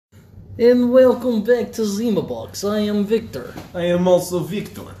And welcome back to ZimaBox. I am Victor. I am also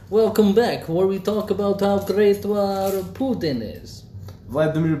Victor. Welcome back, where we talk about how great Putin is.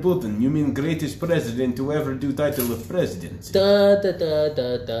 Vladimir Putin, you mean greatest president to ever do title of presidency. Da da da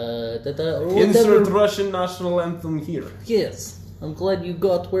da da da da. Or Insert whatever. Russian national anthem here. Yes, I'm glad you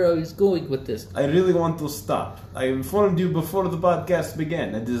got where I was going with this. I really want to stop. I informed you before the podcast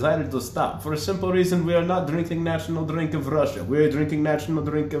began. I decided to stop for a simple reason: we are not drinking national drink of Russia. We are drinking national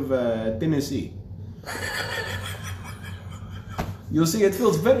drink of Tennessee. You see, it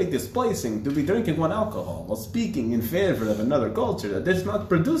feels very displacing to be drinking one alcohol while speaking in favor of another culture that does not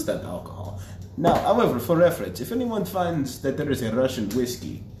produce that alcohol. Now, however, for reference, if anyone finds that there is a Russian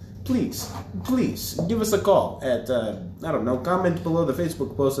whiskey, please give us a call at, comment below the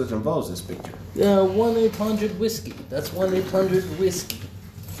Facebook post that involves this picture. 1-800-WHISKEY. That's 1-800-WHISKEY.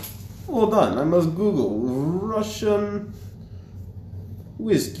 Hold on, I must Google Russian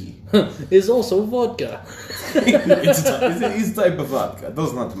whiskey. Is also vodka. It's a type of vodka,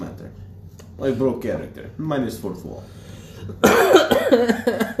 does not matter. I broke character, minus fourth wall.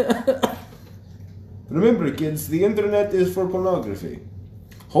 Remember, kids, the internet is for pornography.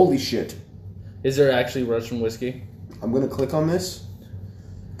 Holy shit. Is there actually Russian whiskey? I'm gonna click on this,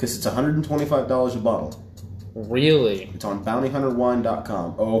 because it's $125 a bottle. Really? It's on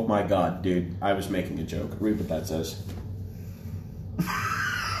bountyhunterwine.com. Oh my god, dude, I was making a joke. Read what that says.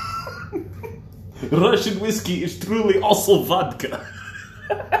 Russian whiskey is truly also vodka.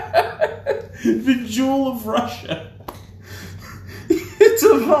 The jewel of Russia. It's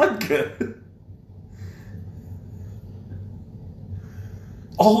a vodka.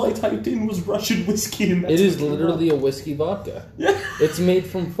 All I typed in was Russian whiskey and that's It is what came literally up. a whiskey vodka. Yeah. It's made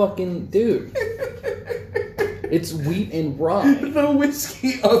from fucking... Dude. It's wheat and rye. The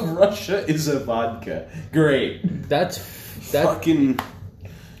whiskey of Russia is a vodka. Great. That's Fucking...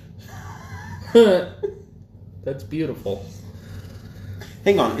 That's beautiful.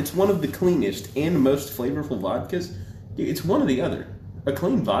 Hang on, it's one of the cleanest and most flavorful vodkas. Dude, it's one or the other. A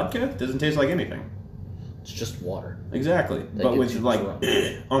clean vodka doesn't taste like anything. It's just water. Exactly. That But gets with you like drunk.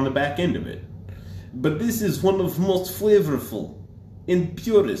 on the back end of it. But this is one of the most flavorful and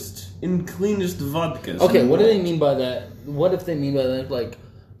purest and cleanest vodkas. Okay, in the what do they world. mean by that? What if they mean by that like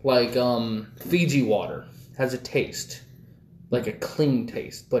Fiji water has a taste, like a clean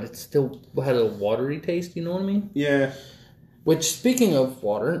taste, but it still had a watery taste, you know what I mean? Yeah. Which, speaking of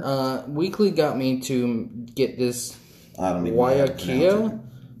water, Weekly got me to get this I don't even know how to pronounce it. Waiakea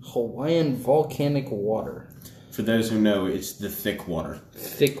Hawaiian volcanic water. For those who know, it's the thick water.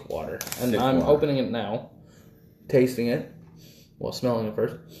 Thick water. And Thick I'm water. opening it now, tasting it, well, smelling it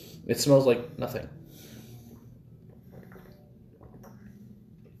first. It smells like nothing.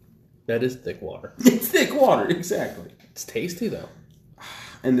 That is thick water. It's thick water, exactly. It's tasty, though.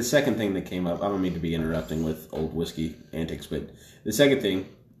 And the second thing that came up, I don't mean to be interrupting with old whiskey antics, but the second thing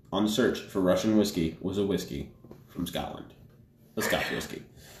on the search for Russian whiskey was a whiskey from Scotland. A Scotch whiskey.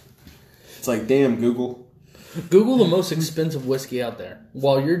 It's like, damn, Google. Google the most expensive whiskey out there.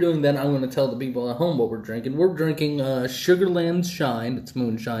 While you're doing that, I'm going to tell the people at home what we're drinking. We're drinking Sugarland Shine. It's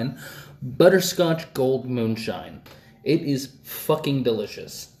moonshine. Butterscotch Gold Moonshine. It is fucking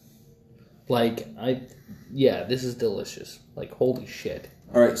delicious. This is delicious. Like, holy shit.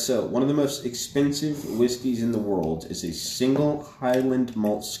 Alright, so one of the most expensive whiskeys in the world is a single Highland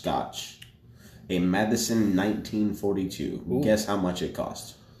malt Scotch. A Madison 1942. Ooh. Guess how much it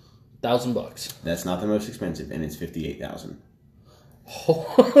cost? $1,000. That's not the most expensive, and it's $58,000.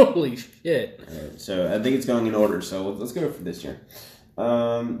 Holy shit. So I think it's going in order. So let's go for this year.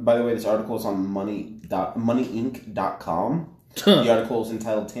 By the way, this article is on moneyinc.com. The article is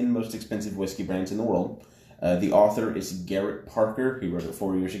entitled 10 Most Expensive Whiskey Brands in the World. The author is Garrett Parker. He wrote it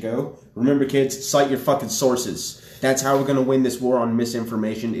 4 years ago. Remember, kids, cite your fucking sources. That's how we're going to win this war on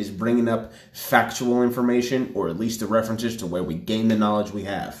misinformation, is bringing up factual information, or at least the references to where we gain the knowledge we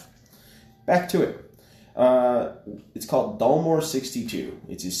have. Back to it. It's called Dalmore 62.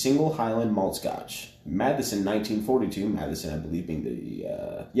 It's a single Highland malt Scotch. Madison 1942. Madison, I believe, being the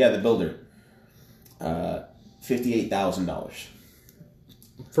builder. $58,000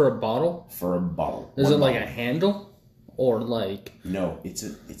 For a bottle? for a bottle. Is One it like bottle. a handle? Or like... No, it's a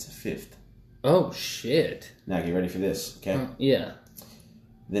fifth. Oh, shit. Now get ready for this, okay? Yeah.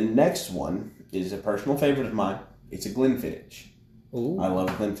 The next one is a personal favorite of mine. It's a Glenfiddich. Ooh. I love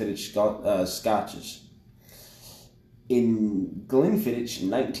Glenfiddich scotches. In Glenfiddich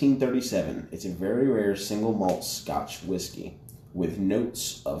 1937, it's a very rare single malt Scotch whiskey with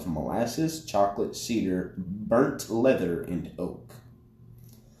notes of molasses, chocolate, cedar, burnt leather, and oak.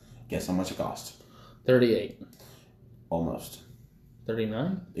 Guess how much it cost? 38. Almost.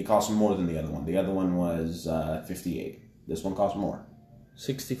 $39? It costs more than the other one. The other one was $58. This one costs more.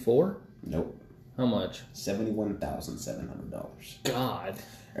 $64? Nope. How much? $71,700. God.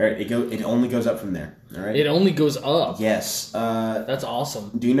 All right, it only goes up from there. All right. It only goes up. Yes. That's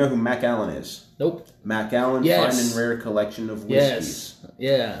awesome. Do you know who Mac Allen is? Nope. Mac Allen, Yes. Fine and Rare collection of whiskeys. Yes.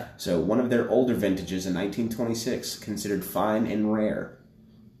 Yeah. So one of their older vintages in 1926, considered fine and rare.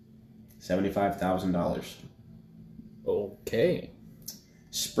 $75,000. Okay.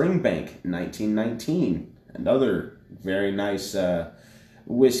 Springbank, 1919. Another very nice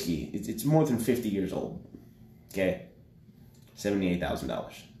whiskey. It's more than 50 years old. Okay.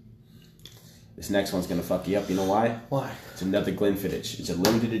 $78,000. This next one's going to fuck you up. You know why? Why? It's another Glenfiddich. It's a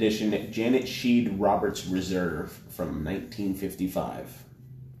limited edition Janet Sheed Roberts Reserve from 1955.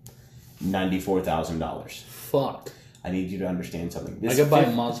 $94,000. Fuck. I need you to understand something. I could buy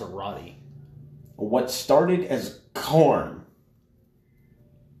a Maserati. What started as corn,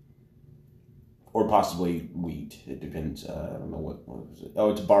 or possibly wheat, it depends. I don't know what was it.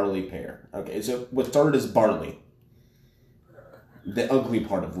 Oh, it's barley pear. Okay, so what started as barley, the ugly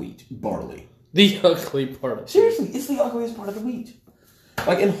part of wheat, barley. The ugly part of it. Seriously, it's the ugliest part of the wheat.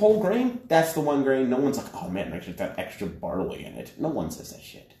 Like in whole grain, that's the one grain. No one's like, oh man, make sure it's got extra barley in it. No one says that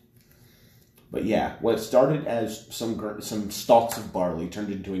shit. But yeah, what started as some stalks of barley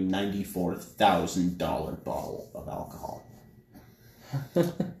turned into a $94,000 bottle of alcohol.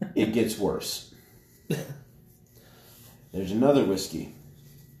 It gets worse. There's another whiskey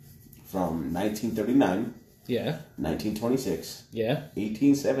from 1939, Yeah. 1926, Yeah.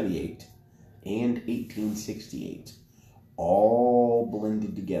 1878, and 1868. All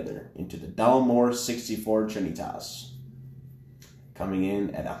blended together into the Dalmore 64 Trinitas. Coming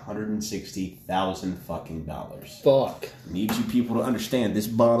in at $160,000 fucking dollars. Fuck. Need you people to understand this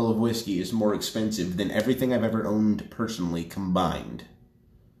bottle of whiskey is more expensive than everything I've ever owned personally combined.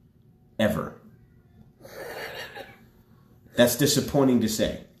 Ever. That's disappointing to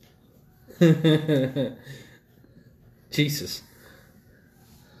say. Jesus.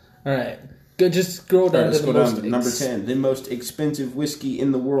 Alright. Go, just scroll down Let's to go the down most to number 10. The most expensive whiskey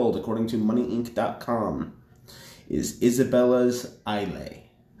in the world, according to MoneyInc.com, is Isabella's Islay.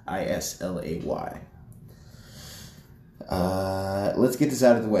 Islay. Let's get this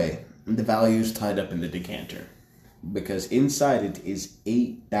out of the way. The value's tied up in the decanter. Because inside it is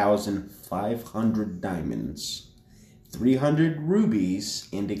 8,500 diamonds, 300 rubies,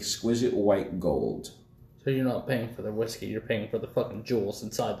 and exquisite white gold. So you're not paying for the whiskey, you're paying for the fucking jewels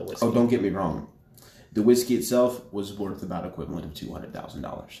inside the whiskey. Oh, don't get me wrong. The whiskey itself was worth about equivalent of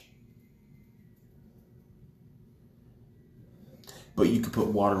 $200,000. But you could put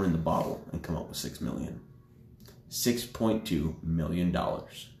water in the bottle and come up with $6 million. $6.2 million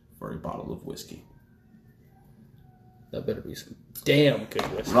for a bottle of whiskey. That better be some damn good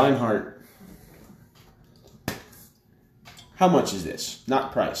whiskey. Reinhardt, how much is this?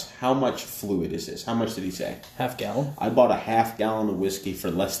 Not price. How much fluid is this? How much did he say? Half gallon? I bought a half gallon of whiskey for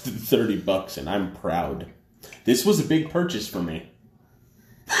less than $30, and I'm proud. This was a big purchase for me.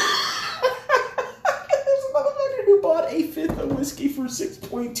 Bought a fifth of whiskey for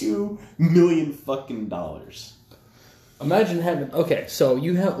 $6.2 million fucking dollars. Imagine having so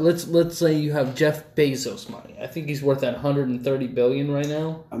you have let's say you have Jeff Bezos money. I think he's worth at $130 billion right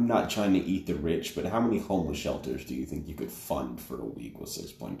now. I'm not trying to eat the rich, but how many homeless shelters do you think you could fund for a week with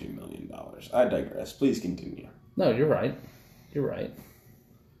 $6.2 million? I digress. Please continue. No, you're right. You're right.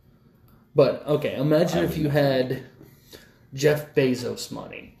 But imagine if you had Jeff Bezos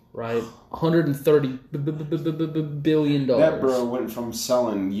money. Right, $130 billion. That bro went from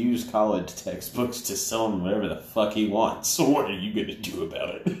selling used college textbooks to selling whatever the fuck he wants. So what are you gonna do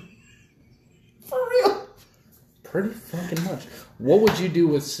about it? For real? Pretty fucking much. What would you do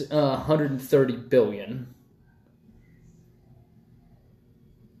with $130 billion?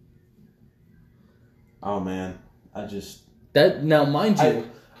 Oh man, now, mind you,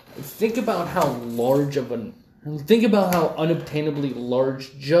 think about how unobtainably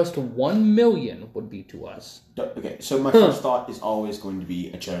large just 1 million would be to us. Okay, so my first thought is always going to be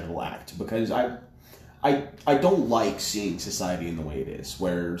a charitable act, because I don't like seeing society in the way it is,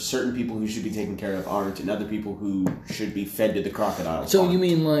 where certain people who should be taken care of aren't, and other people who should be fed to the crocodiles So aren't. you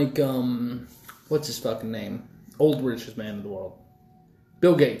mean like, what's his fucking name? Old richest man in the world.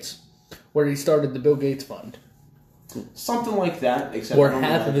 Bill Gates. Where he started the Bill Gates Fund. Something like that, except where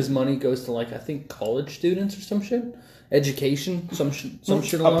half of his money goes to, like, I think college students or some shit, education, some shit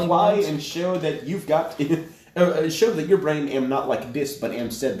along apply those lines. and show that you've got show that your brain am not like this, but am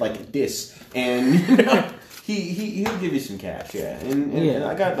said like this, and he'll give you some cash, and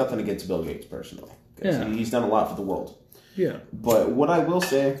I got nothing against Bill Gates personally, because he's done a lot for the world. Yeah. But what I will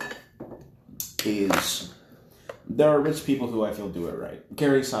say is there are rich people who I feel do it right.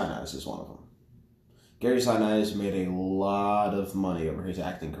 Gary Sinise is one of them. Gary Sinise made a lot of money over his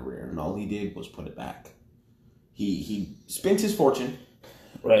acting career, and all he did was put it back. He spent his fortune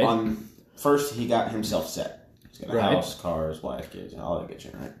on... First, he got himself set. He's got a house, cars, wife, kids, and all that good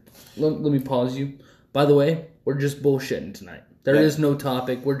shit, right? Let me pause you. By the way, we're just bullshitting tonight. There is no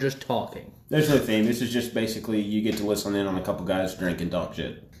topic. We're just talking. There's no theme. This is just basically you get to listen in on a couple guys drink and talk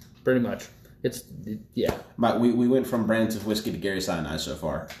shit. Pretty much. Yeah. But we went from brands of whiskey to Gary Sinise so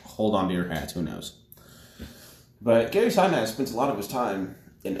far. Hold on to your hats. Who knows? But Gary Sinise spends a lot of his time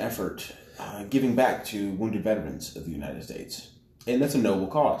and effort giving back to wounded veterans of the United States. And that's a noble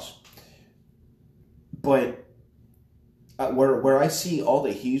cause. But where I see all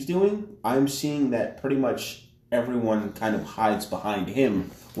that he's doing, I'm seeing that pretty much everyone kind of hides behind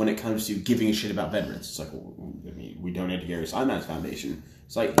him when it comes to giving a shit about veterans. It's like, we donate to Gary Sinise Foundation.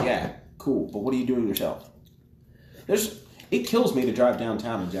 It's like, yeah, cool, but what are you doing yourself? It kills me to drive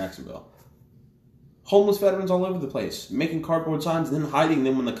downtown in Jacksonville. Homeless veterans all over the place, making cardboard signs and then hiding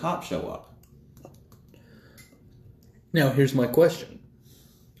them when the cops show up. Now, here's my question.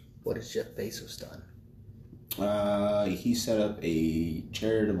 What has Jeff Bezos done? He set up a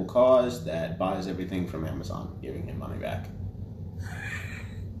charitable cause that buys everything from Amazon, giving him money back.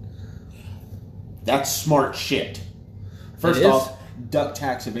 That's smart shit. First off, duck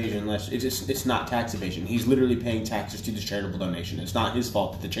tax evasion. It's not tax evasion. He's literally paying taxes to this charitable donation. It's not his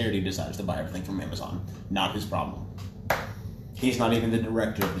fault that the charity decides to buy everything from Amazon. Not his problem. He's not even the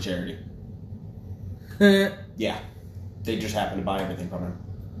director of the charity. Yeah. They just happen to buy everything from him.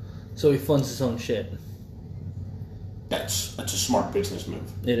 So he funds his own shit. That's a smart business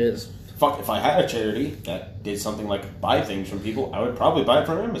move. It is. Fuck, if I had a charity that did something like buy things from people, I would probably buy it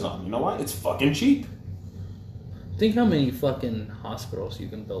from Amazon. You know why? It's fucking cheap. Think how many fucking hospitals you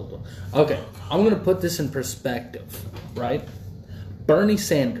can build. Okay, I'm going to put this in perspective, right? Bernie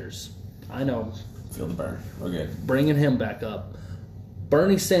Sanders. I know. Feel the burn. We're good. Bringing him back up.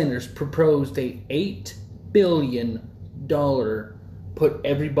 Bernie Sanders proposed a $8 billion put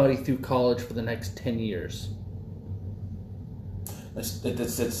everybody through college for the next 10 years.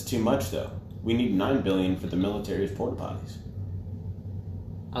 That's too much, though. We need $9 billion for the military's porta potties.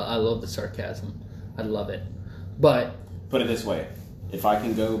 I love the sarcasm. I love it. But put it this way: if I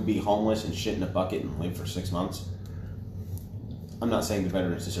can go be homeless and shit in a bucket and live for 6 months, I'm not saying the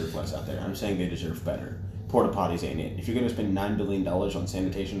veterans deserve less out there. I'm saying they deserve better. Porta potties ain't it. If you're going to spend $9 billion on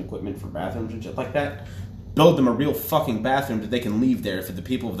sanitation equipment for bathrooms and shit like that, build them a real fucking bathroom that they can leave there for the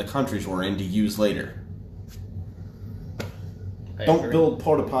people of the countries we're in to use later. Don't build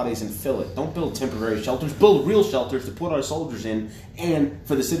porta potties and fill it. Don't build temporary shelters. Build real shelters to put our soldiers in and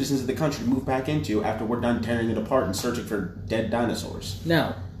for the citizens of the country to move back into after we're done tearing it apart and searching for dead dinosaurs.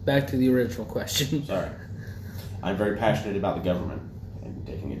 Now, back to the original question. Sorry. I'm very passionate about the government and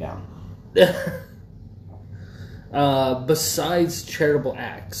taking it down. Besides charitable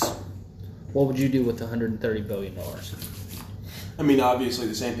acts, what would you do with $130 billion? I mean, obviously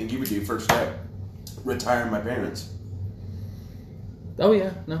the same thing you would do first step. Retire my parents. Oh,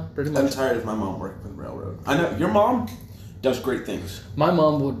 yeah. No, pretty much. I'm tired of my mom working for the railroad. I know. Your mom does great things. My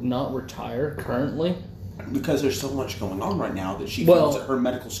mom would not retire currently. Because there's so much going on right now that she feels that her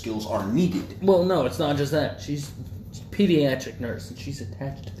medical skills are needed. Well, no, it's not just that. She's a pediatric nurse, and she's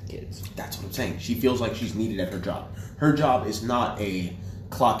attached to the kids. That's what I'm saying. She feels like she's needed at her job. Her job is not a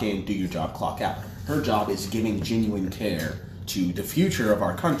clock in, do your job, clock out. Her job is giving genuine care to the future of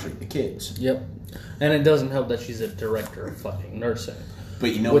our country, the kids. Yep. And it doesn't help that she's a director of fucking nursing.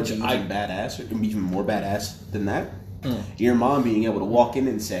 But you know what's even badass, or even more badass than that? Your mom being able to walk in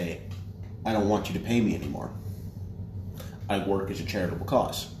and say, I don't want you to pay me anymore. I work as a charitable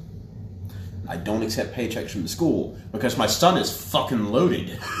cause. I don't accept paychecks from the school because my son is fucking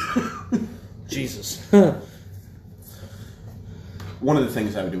loaded. Jesus. One of the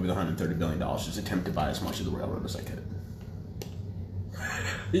things I would do with $130 billion is attempt to buy as much of the railroad as I could.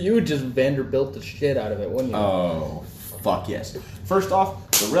 You would just Vanderbilt the shit out of it, wouldn't you? Oh, fuck yes. First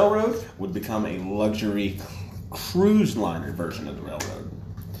off, the railroad would become a luxury cruise liner version of the railroad.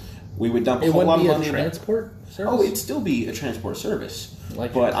 We would dump a whole lot of money in transport service? Oh, it'd still be a transport service.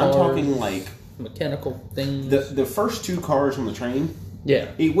 Like but cars, I'm talking like mechanical things. The first two cars on the train,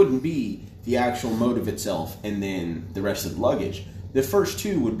 yeah. It wouldn't be the actual motive itself and then the rest of the luggage. The first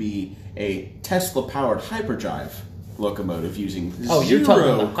two would be a Tesla-powered hyperdrive locomotive using you're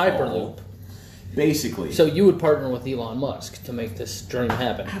talking the Hyperloop. Basically. So you would partner with Elon Musk to make this dream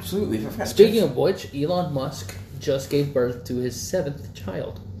happen. Absolutely. Speaking of which, Elon Musk just gave birth to his 7th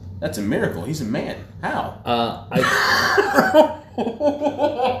child. That's a miracle. He's a man. How?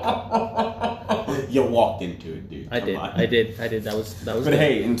 You walked into it, dude. I did. That was. But good.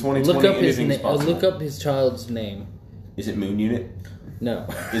 hey, in 2020, anything's possible. Look up his child's name. Is it Moon Unit? No.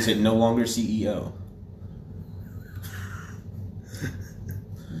 Is it no longer CEO?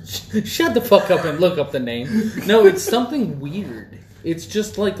 Shut the fuck up and look up the name. No, it's something weird. It's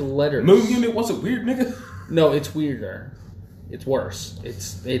just like letters. Moon Unit wasn't weird, nigga. No, it's weirder. It's worse.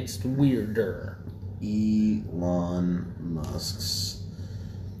 It's weirder. Elon Musk's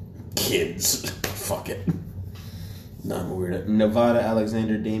kids. Fuck it. No, I'm weird. Nevada,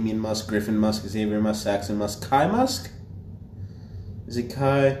 Alexander, Damian Musk, Griffin Musk, Xavier Musk, Saxon Musk, Kai Musk? Is it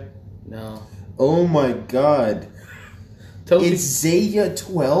Kai? No. Oh my god. It's Zaya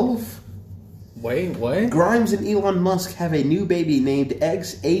 12? Wait, what? Grimes and Elon Musk have a new baby named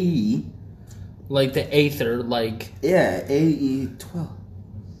XAE. Like the Aether, like... Yeah, AE12.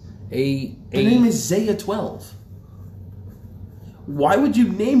 The name is Zaya 12. Why would you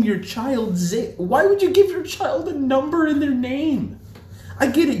name your child Zaya? Why would you give your child a number in their name? I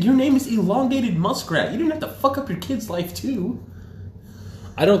get it, your name is Elongated Muskrat. You didn't have to fuck up your kid's life, too.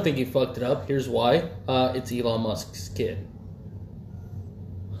 I don't think he fucked it up. Here's why. It's Elon Musk's kid.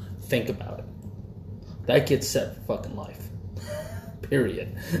 Think about it. That kid's set for fucking life.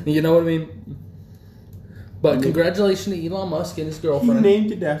 Period. You know what I mean? But congratulations to Elon Musk and his girlfriend. He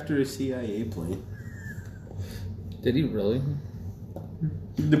named it after a CIA plane. Did he really?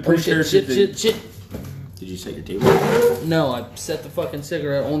 The shit. Did you set your table? No, I set the fucking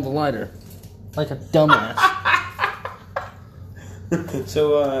cigarette on the lighter. Like a dumbass.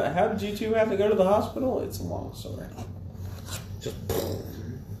 So, how did you two have to go to the hospital? It's a long story. Just...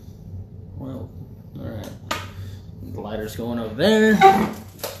 Well, alright. The lighter's going over there.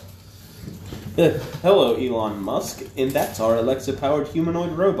 Hello, Elon Musk, and that's our Alexa-powered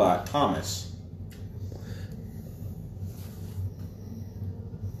humanoid robot, Thomas.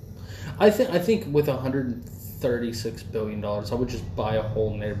 I think with $136 billion, I would just buy a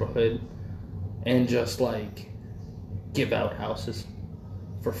whole neighborhood and just, like, give out houses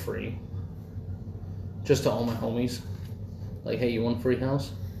for free. Just to all my homies. Like, hey, you want a free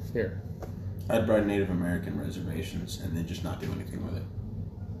house? Here. I'd buy Native American reservations and then just not do anything with it.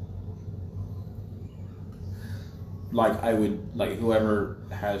 Like, I would, like, whoever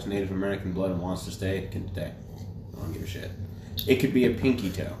has Native American blood and wants to stay can stay. I don't give a shit. It could be a pinky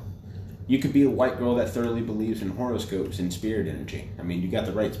toe. You could be a white girl that thoroughly believes in horoscopes and spirit energy. I mean, you got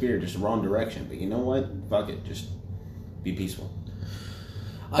the right spirit, just the wrong direction. But you know what? Fuck it. Just be peaceful.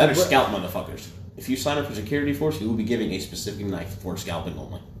 That or scalp motherfuckers. If you sign up for security force, you will be giving a specific knife for scalping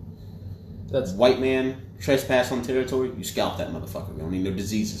only. That's white man, trespass on territory, you scalp that motherfucker. We don't need no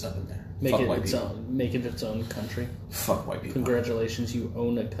diseases up in there. Make it its own country. Fuck white people. Congratulations, you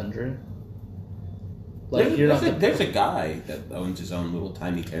own a country. Like there's a guy that owns his own little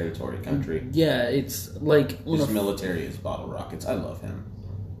tiny territory country. Yeah, it's like his military is bottle rockets. I love him.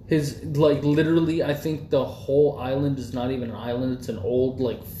 His literally, I think the whole island is not even an island. It's an old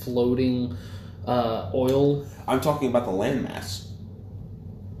floating oil. I'm talking about the landmass.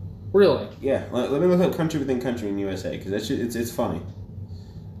 Really? Yeah. Let me look up country within country in USA because it's funny.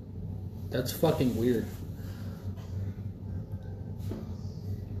 That's fucking weird.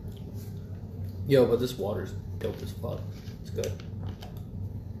 Yo, but this water's dope as fuck. It's good.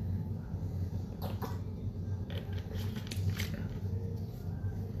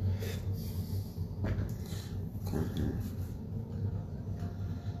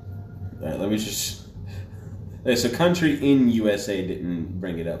 Alright, let me just... Okay, so country in USA didn't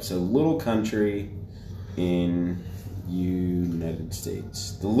bring it up. So little country in United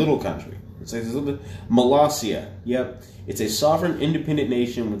States. The little country. It's like this little bit... Molossia. Yep. It's a sovereign, independent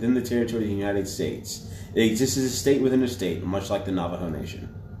nation within the territory of the United States. It exists as a state within a state, much like the Navajo Nation.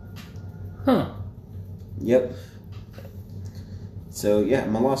 Huh. Yep. So, yeah,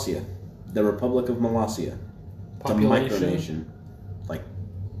 Molossia. The Republic of Molossia. It's a micronation. Like,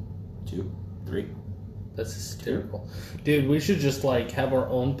 2, 3. That's hysterical. Dude, we should just, have our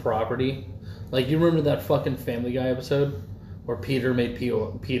own property. Like, you remember that fucking Family Guy episode? Where Peter made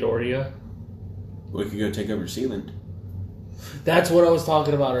Peoria? We could go take over Sealand. That's what I was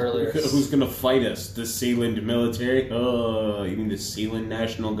talking about earlier. Who's gonna fight us? The Sealand military? Oh, you mean the Sealand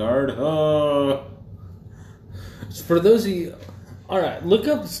National Guard? Oh. For those of you... Alright, look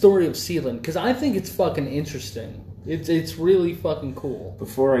up the story of Sealand, because I think it's fucking interesting. It's really fucking cool.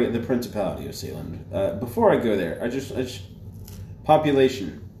 Before I... The Principality of Sealand. Before I go there, I just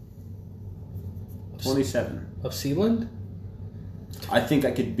population. 27. Of Sealand? I think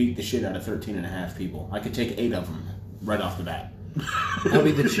I could beat the shit out of 13 and a half people. I could take 8 of them right off the bat. I'll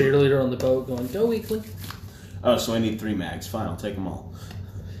be the cheerleader on the boat going, go Weekly. Oh, so I need 3 mags. Fine, I'll take them all.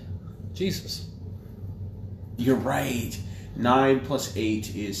 Jesus. You're right. 9 plus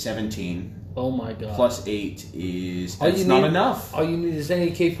 8 is 17. Oh my god. Plus 8 is... That's not enough. All you need is an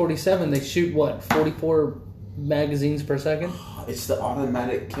AK-47. They shoot, what, 44 magazines per second? It's the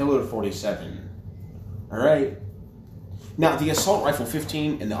automatic killer 47. Alright. Now, the assault rifle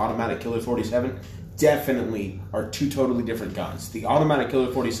 15 and the automatic killer 47 definitely are 2 totally different guns. The automatic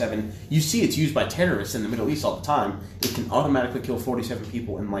killer 47, you see it's used by terrorists in the Middle East all the time. It can automatically kill 47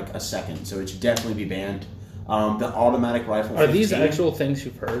 people in like a second, so it should definitely be banned. The automatic rifle 15... Are these actual things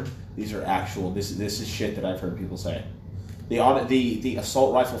you've heard? These are actual... This is shit that I've heard people say. The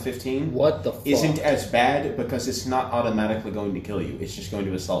assault rifle 15... What the fuck? ...isn't as bad because it's not automatically going to kill you. It's just going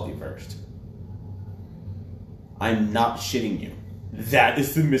to assault you first. I'm not shitting you. That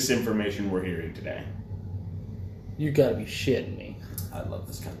is the misinformation we're hearing today. You gotta be shitting me. I love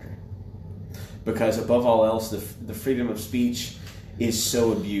this country. Because above all else, the freedom of speech is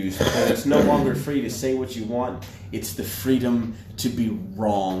so abused. Because it's no longer free to say what you want. It's the freedom to be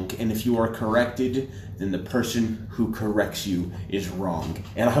wrong. And if you are corrected, then the person who corrects you is wrong.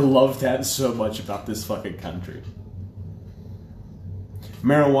 And I love that so much about this fucking country.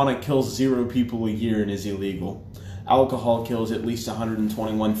 Marijuana kills 0 people a year and is illegal. Alcohol kills at least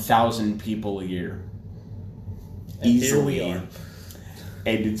 121,000 people a year. And Easily. Here we are.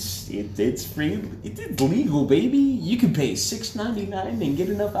 And it's free. It's legal, baby. You can pay $6.99 and get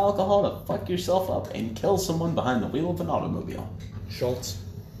enough alcohol to fuck yourself up and kill someone behind the wheel of an automobile. Schultz.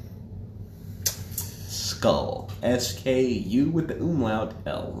 Skull. S-K-U with the umlaut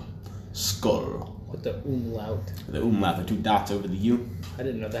L. Skull. With the umlaut. The umlaut, the 2 dots over the U. I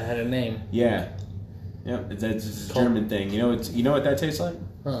didn't know that had a name. Yeah. Yeah, it's a German thing. You know what that tastes like?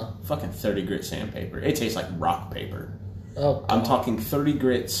 Huh. Fucking 30 grit sandpaper. It tastes like rock paper. Oh, God. I'm talking 30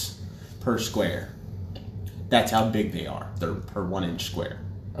 grits per square. That's how big they are. They're per 1 inch square.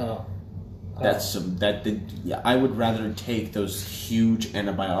 Oh. That's yeah. I would rather take those huge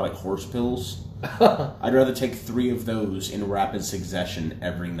antibiotic horse pills. I'd rather take 3 of those in rapid succession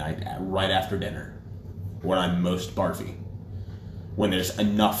every night, right after dinner, when I'm most barfy. When there's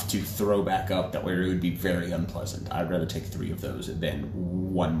enough to throw back up that where it would be very unpleasant. I'd rather take 3 of those than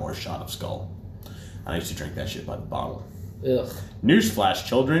 1 more shot of Skull. I used to drink that shit by the bottle. Ugh. Newsflash,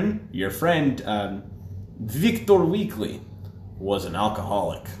 children. Your friend, Victor Weekly, was an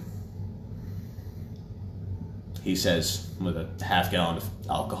alcoholic. He says, with a half-gallon of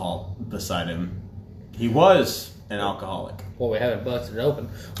alcohol beside him, he was an alcoholic. Well, we haven't busted it open.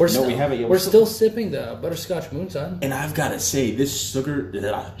 We haven't yet. We're still sipping the butterscotch moonshine. And I've got to say, this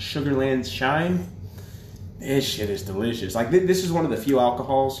Sugarland Shine, this shit is delicious. Like, this is one of the few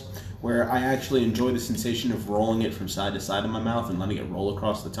alcohols where I actually enjoy the sensation of rolling it from side to side in my mouth and letting it roll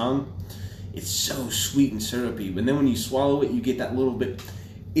across the tongue. It's so sweet and syrupy, but then when you swallow it, you get that little bit...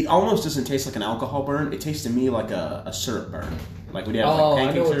 It almost doesn't taste like an alcohol burn. It tastes to me like a syrup burn. Like when you have like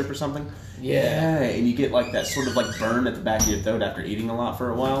pancake syrup or something. Yeah. And you get like that sort of like burn at the back of your throat after eating a lot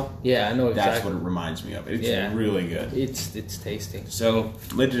for a while. Yeah, I know exactly. That's what it reminds me of. It's really good. It's tasty. So,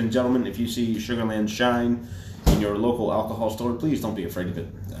 ladies and gentlemen, if you see Sugarland Shine in your local alcohol store, please don't be afraid of it.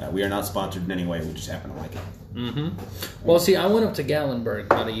 We are not sponsored in any way. We just happen to like it. Mm-hmm. Well, see, I went up to Gatlinburg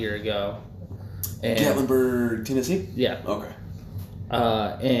about a year ago. And Gatlinburg, Tennessee? Yeah. Okay.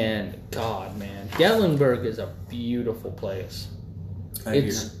 And God, man, Gatlinburg is a beautiful place.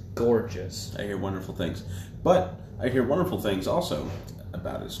 It's gorgeous. I hear wonderful things. But I hear wonderful things also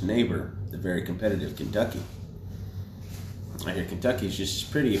about its neighbor, the very competitive Kentucky. I hear Kentucky's just as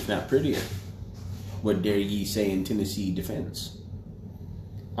pretty, if not prettier. What dare ye say in Tennessee defense?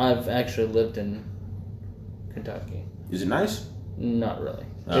 I've actually lived in Kentucky. Is it nice? Not really.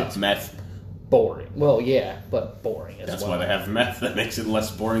 It's meth. Boring. Well, yeah, but boring as That's well. why they have meth. That makes it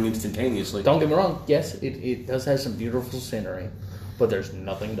less boring instantaneously. Don't get me wrong. Yes, it does have some beautiful scenery, but there's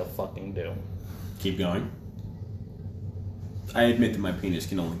nothing to fucking do. Keep going. I admit that my penis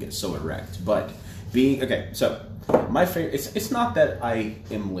can only get so erect, but being... Okay, so... My favorite... It's not that I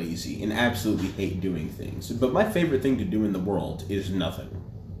am lazy and absolutely hate doing things, but my favorite thing to do in the world is nothing.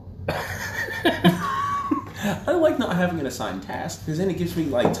 I like not having an assigned task, because then it gives me,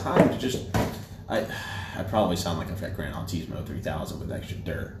 like, time to just... I probably sound like I've got Gran Turismo 3000 with extra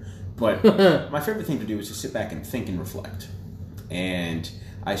dirt, but my favorite thing to do is to sit back and think and reflect. And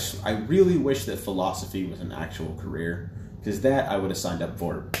I really wish that philosophy was an actual career, because that I would have signed up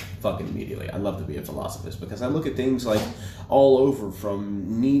for fucking immediately. I'd love to be a philosophist, because I look at things like all over,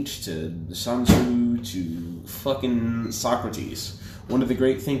 from Nietzsche to Sun Tzu to fucking Socrates. One of the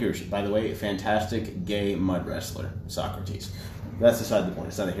great thinkers, by the way, a fantastic gay mud wrestler, Socrates. That's beside the point.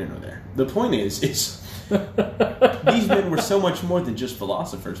 It's neither here nor there. The point is these men were so much more than just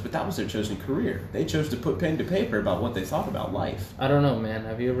philosophers, but that was their chosen career. They chose to put pen to paper about what they thought about life. I don't know, man.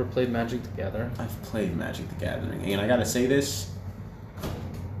 Have you ever played Magic the Gathering? I've played Magic the Gathering, and I gotta say this.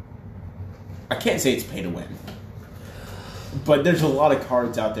 I can't say it's pay to win. But there's a lot of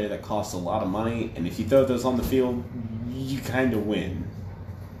cards out there that cost a lot of money, and if you throw those on the field, you kind of win.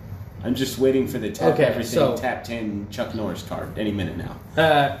 I'm just waiting for the tap everything, tap 10 Chuck Norris card any minute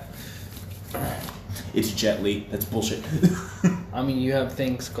now. It's Jet Li. That's bullshit. I mean, you have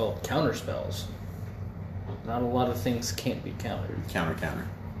things called counter spells. Not a lot of things can't be countered. Counter.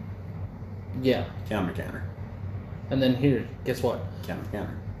 Yeah. Counter. And then here, guess what? Counter.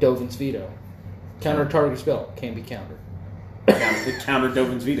 Dovin's Veto. Counter target spell. Can't be countered. Counter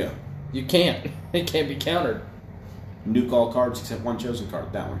Dovin's Veto. You can't. It can't be countered. Nuke all cards except one chosen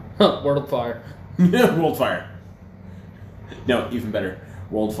card. That one. World Fire. World Fire. No, even better.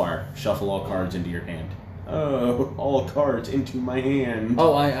 World Fire. Shuffle all cards into your hand. Oh, all cards into my hand.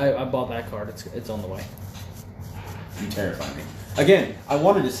 Oh, I bought that card. It's on the way. You terrify me. Again, I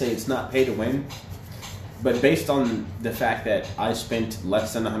wanted to say it's not pay to win, but based on the fact that I spent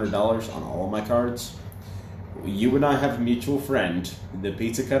less than $100 on all of my cards, you and I have a mutual friend, the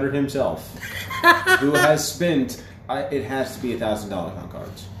pizza cutter himself, who has spent... it has to be $1,000 on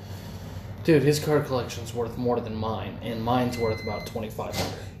cards. Dude, his card collection's worth more than mine, and mine's worth about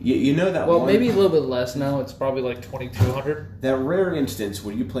 $2,500. You know that Well, maybe a little bit less now. It's probably like $2,200. That rare instance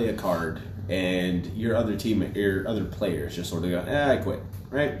where you play a card and your other players just sort of go, I quit,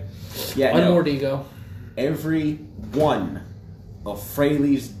 right? Yeah, One more Digo. Every one of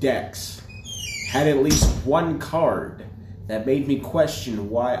Fraley's decks had at least one card that made me question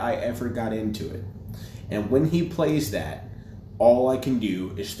why I ever got into it. And when he plays that, all I can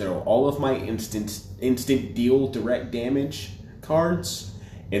do is throw all of my instant deal direct damage cards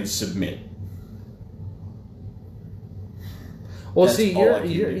and submit. Well, That's see,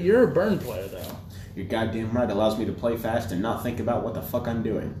 you're a burn player though. You're goddamn right. It allows me to play fast and not think about what the fuck I'm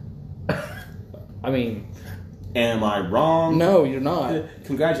doing. I mean, am I wrong? No, you're not.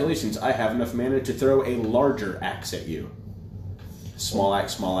 Congratulations, I have enough mana to throw a larger axe at you. Small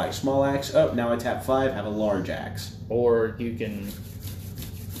axe. Oh, now I tap 5, have a large axe. Or you can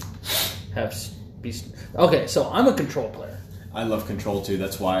have... Okay, so I'm a control player. I love control too.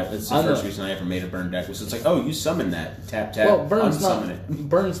 That's the first reason I ever made a burn deck. Was it's like, oh, you summon that. Tap. Well, unsummon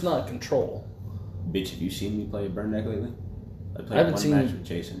Burn's not control. Bitch, have you seen me play a burn deck lately? I played haven't one seen... match with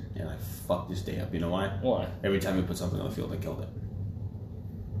Jason, and I fucked this day up. You know why? Why? Every time he put something on the field, I killed it.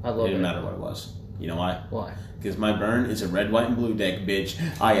 I love it. It didn't matter what it was. You know why? Why? Because my burn is a red, white, and blue deck, bitch.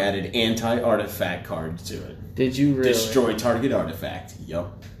 I added anti-artifact cards to it. Did you really? Destroy target artifact.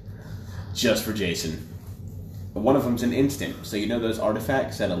 Yup. Just for Jason. One of them's an instant. So you know those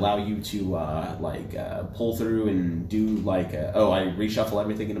artifacts that allow you to pull through and do I reshuffle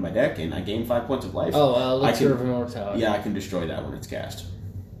everything into my deck and I gain 5 points of life? Oh, Elixir of Immortality. Yeah, I can destroy that when it's cast.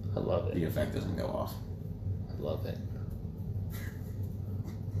 I love it. The effect doesn't go off. I love it.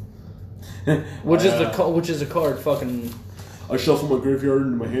 Which is a card fucking... I shuffle my graveyard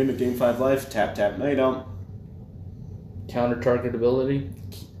into my hand to gain 5 life. Tap, no you don't. Counter target ability?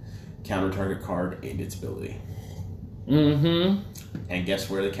 Counter target card and its ability. Mm-hmm. And guess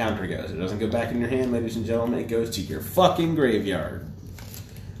where the counter goes? It doesn't go back in your hand, ladies and gentlemen. It goes to your fucking graveyard.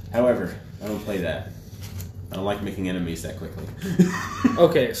 However, I don't play that. I don't like making enemies that quickly.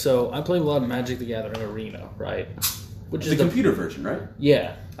 Okay, so I play a lot of Magic the Gathering Arena, right? Which is the computer version, right?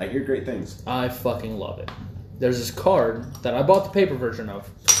 Yeah. I hear great things. I fucking love it. There's this card that I bought the paper version of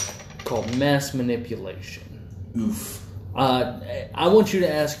called Mass Manipulation. Oof. I want you to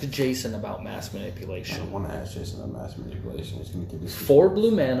ask Jason about Mass I Manipulation. don't want to ask Jason about Mass Manipulation. He's going to give this 4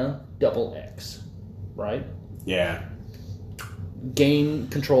 blue mana, double X. Right? Yeah. Gain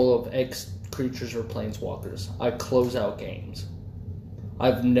control of X creatures or planeswalkers. I close out games.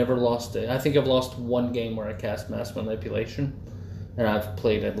 I've never lost it. I think I've lost one game where I cast Mass Manipulation, and I've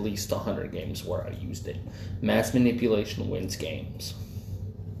played at least 100 games where I used it. Mass Manipulation wins games.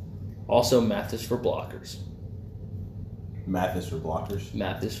 Also, Math is for blockers. Math is for blockers?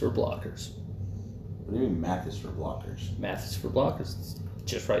 Math is for blockers. What do you mean math is for blockers? Math is for blockers. It's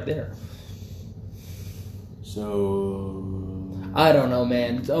just right there. So... I don't know,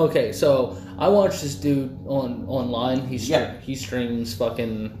 man. Okay, so I watched this dude online. He streams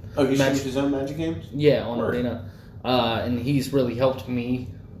fucking... Oh, he streams his own Magic games? Yeah, on Arena. And he's really helped me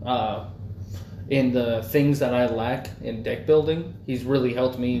in the things that I lack in deck building. He's really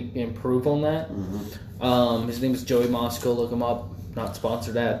helped me improve on that. Mm-hmm. His name is Joey Mosco. Look him up. Not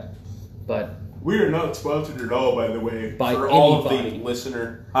sponsored ad, but We are not sponsored at all, by the way. By for all of anybody. the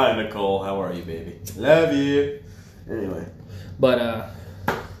listener. Hi, Nicole. How are you, baby? Love you. Anyway. But,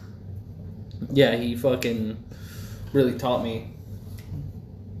 yeah, he fucking really taught me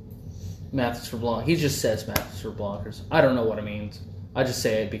math is for blockers. He just says math is for blockers. I don't know what it means. I just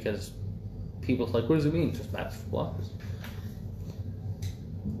say it because people's like, what does it mean? Just math is for blockers.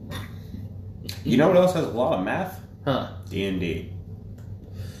 You know what else has a lot of math? Huh. D&D.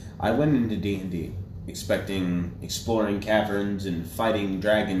 I went into D&D exploring caverns and fighting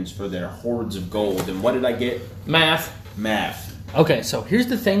dragons for their hordes of gold. And what did I get? Math. Math. Okay, so here's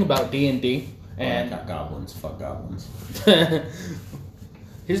the thing about D&D. And I got goblins. Fuck goblins.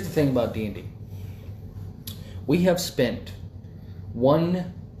 Here's the thing about D&D. We have spent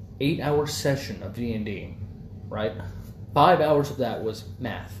 1 8-hour session of D&D, right? 5 hours of that was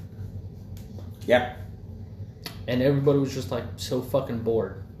math. Yeah. And everybody was just like so fucking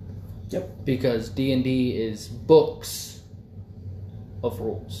bored. Yep. Because D&D is books of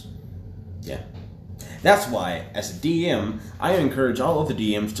rules. Yeah. That's why, as a DM, I encourage all of the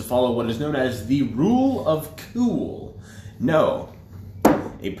DMs to follow what is known as the rule of cool. No.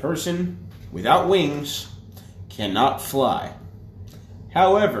 A person without wings cannot fly.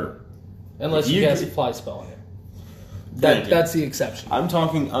 However, Unless if you you cast a get- fly spell on it. Granted. That's the exception. I'm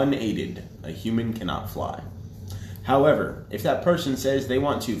talking unaided. A human cannot fly. However, if that person says they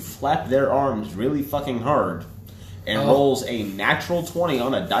want to flap their arms really fucking hard and rolls a natural 20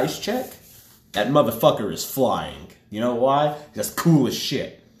 on a dice check, that motherfucker is flying. You know why? That's cool as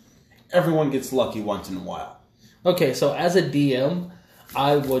shit. Everyone gets lucky once in a while. Okay, so as a DM,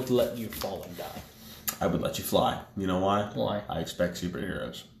 I would let you fall and die. I would let you fly. You know why? Why? I expect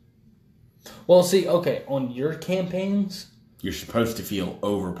superheroes. Well, see, okay, on your campaigns, You're supposed to feel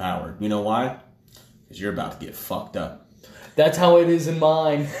overpowered. You know why? Because you're about to get fucked up. that's how it is in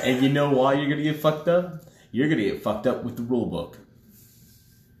mine. And you know why you're going to get fucked up? You're going to get fucked up with the rule book.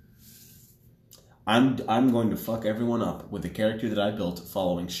 I'm going to fuck everyone up with a character that I built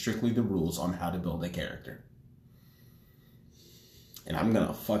following strictly the rules on how to build a character. And I'm going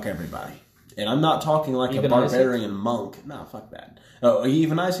to fuck everybody. And I'm not talking like Even a barbarian monk. No, fuck that. Oh,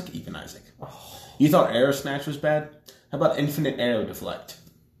 even Isaac? Even Isaac. Oh. You thought arrow snatch was bad? How about infinite arrow deflect?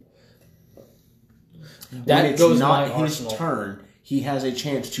 That when it's goes not my his arsenal. turn, he has a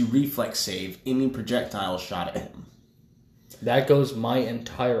chance to reflex save any projectile shot at him. That goes my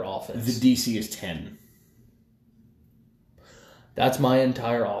entire offense. The DC is 10. That's my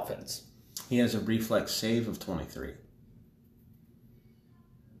entire offense. He has a reflex save of 23.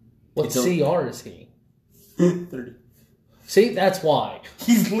 What It's a- CR is he? 30. See, that's why.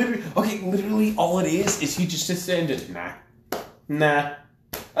 He's literally all it is he just sits there and just, nah. Nah.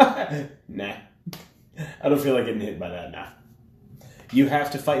 I don't feel like getting hit by that, nah. You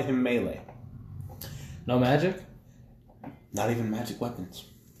have to fight him melee. No magic? Not even magic weapons.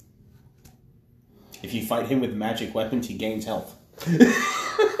 If you fight him with magic weapons, he gains health.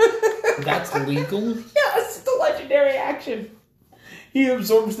 That's legal? Yes, it's a legendary action. He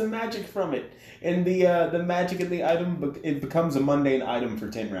absorbs the magic from it. And the magic in the item, it becomes a mundane item for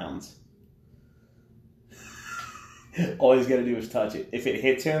 10 rounds. All he's got to do is touch it. If it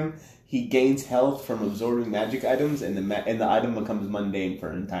hits him, he gains health from absorbing magic items, and the item becomes mundane for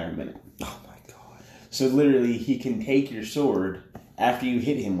an entire minute. Oh my god. So literally, he can take your sword after you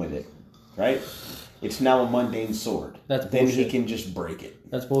hit him with it, right? It's now a mundane sword. That's then he bullshit. can just break it.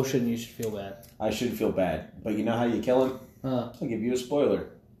 That's bullshit and you should feel bad. I should feel bad, but you know how you kill him? Huh. I'll give you a spoiler.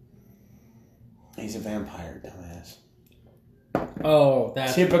 He's a vampire, dumbass. Oh,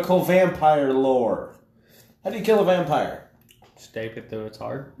 that's... Typical vampire lore. How do you kill a vampire? Stake it through its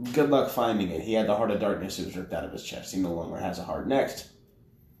heart. Good luck finding it. He had the heart of darkness. It was ripped out of his chest. He no longer has a heart. Next.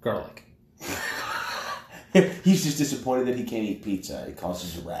 Garlic. He's just disappointed that he can't eat pizza. It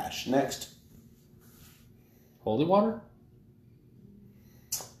causes a rash. Next. Holy water?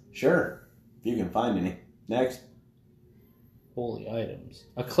 Sure. If you can find any. Next. Holy items.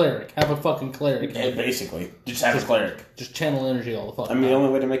 A cleric. Have a fucking cleric. Yeah, basically. Just have a cleric. Just channel energy all the fucking I mean, the time.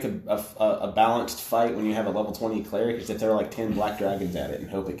 only way to make a balanced fight when you have a level 20 cleric is to throw like 10 black dragons at it and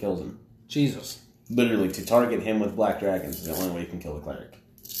hope it kills him. Jesus. Literally, to target him with black dragons is the only way you can kill a cleric.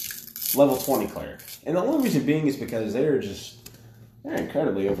 Level 20 cleric. And the only reason being is because they're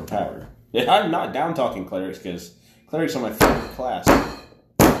incredibly overpowered. Yeah, I'm not down talking clerics because clerics are my favorite class.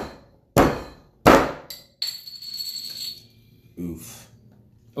 Oof.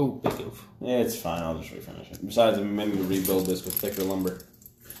 Oh, big oof. Yeah, it's fine. I'll just refinish it. Besides, I'm meaning to rebuild this with thicker lumber.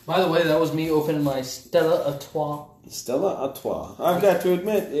 By the way, that was me opening my Stella Artois. Stella Artois. I've got to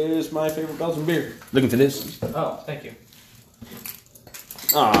admit, it is my favorite Belgian beer. Looking for this? Oh, thank you.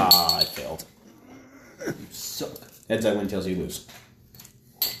 Ah, I failed. suck. Heads I win, tails you lose.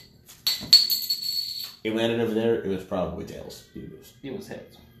 It landed over there, it was probably tails. You lose. It was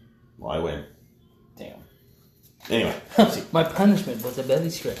heads. Well, I win. Damn. Anyway. My punishment was a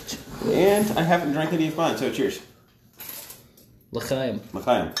belly scratch. And I haven't drank any of mine, so cheers. L'chaim.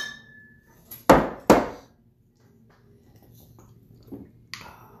 L'chaim.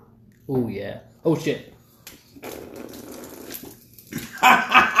 Oh, yeah. Oh, shit.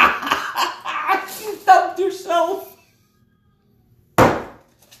 You dumped yourself!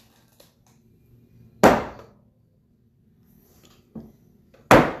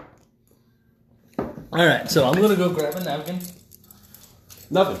 Alright, so I'm gonna go grab a napkin.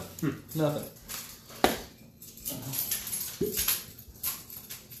 Nothing. Nothing.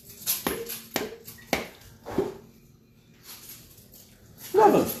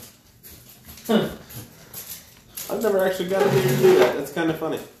 Nothing. I've never actually got to hear you do that. That's kind of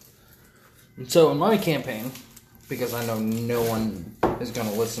funny. So in my campaign, because I know no one is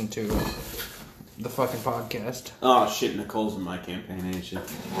gonna listen to the fucking podcast. Oh shit, Nicole's in my campaign, ain't she?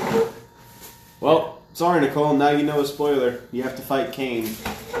 Well, sorry Nicole, now you know a spoiler. You have to fight Cain.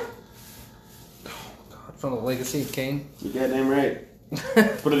 God, from the Legacy of Cain. You goddamn right.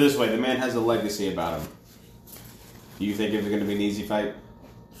 Put it this way, the man has a legacy about him. You think it's going to be an easy fight?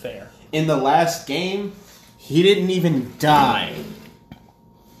 Fair. In the last game, he didn't even die.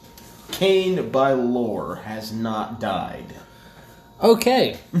 Cain, by lore, has not died.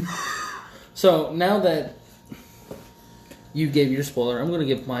 Okay. So now that you gave your spoiler, I'm going to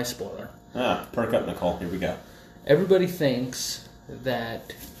give my spoiler. Perk up, Nicole. Here we go. Everybody thinks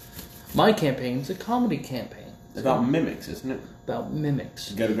that my campaign's a comedy campaign. It's about mimics, isn't it? About mimics.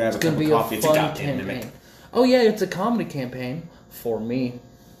 You gotta grab It's a gonna cup of be coffee. It's a fun goddamn campaign. mimic. Oh yeah, it's a comedy campaign for me.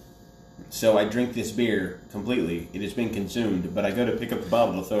 So I drink this beer completely. It has been consumed, but I go to pick up the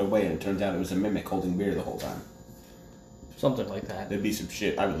bottle to throw it away, and it turns out it was a mimic holding beer the whole time. Something like that. That'd be some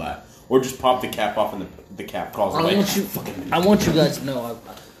shit. I would laugh. Or just pop the cap off and the cap crawls away. I want you guys to know,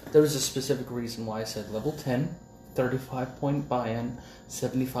 there was a specific reason why I said level 10, 35 point buy-in,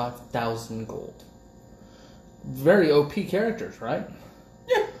 75,000 gold. Very OP characters, right?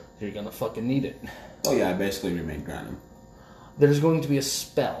 Yeah. You're gonna fucking need it. Oh yeah, I basically remained grinding. There's going to be a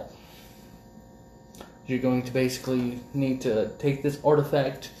spell. You're going to basically need to take this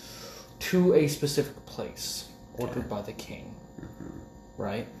artifact to a specific place, ordered by the king.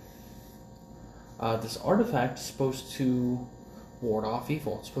 Right? This artifact is supposed to ward off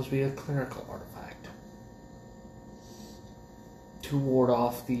evil. It's supposed to be a clerical artifact. To ward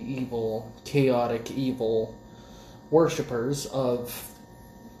off the evil, chaotic evil worshippers of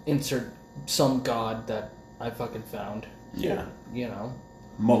insert some god that I fucking found. Yeah. You know.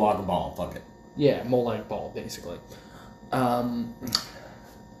 Molag Bal, fuck it. Yeah, Molag Bal, basically.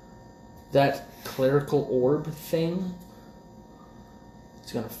 That clerical orb thing,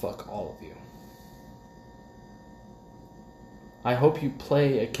 it's gonna fuck all of you. I hope you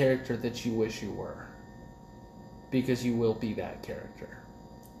play a character that you wish you were. Because you will be that character.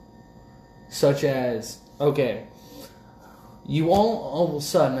 Such as, okay, you all of a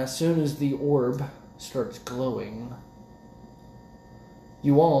sudden, as soon as the orb starts glowing,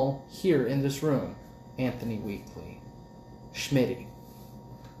 you all here in this room, Anthony Weekly, Schmitty,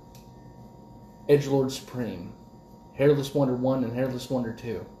 Edgelord Supreme, Hairless Wonder 1 and Hairless Wonder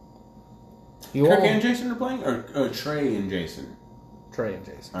 2. You Kirk all, and Jason are playing? Or Trey and Jason? Trey and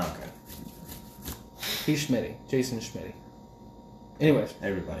Jason. Oh, okay. He's Schmitty. Jason is Schmitty. Anyways,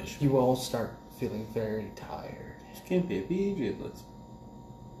 Everybody's. you all start feeling very tired. Can't be giblets.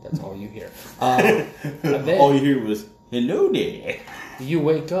 That's all you hear. And then All you hear was, hello there. you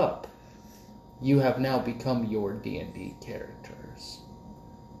wake up. You have now become your D&D characters.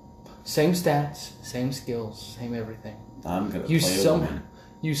 Same stats, same skills, same everything. I'm gonna You play a some, woman.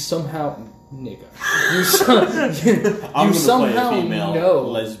 you somehow, nigga. I'm You gonna somehow play a female know,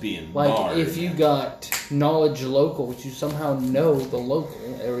 lesbian like bard. if you got knowledge local, which you somehow know the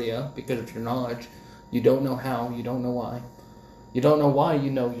local area because of your knowledge, you don't know how, you don't know why. You don't know why you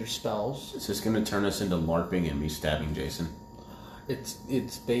know your spells. Is this gonna turn us into LARPing and me stabbing Jason?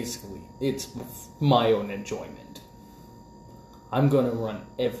 It's basically, it's my own enjoyment. I'm gonna run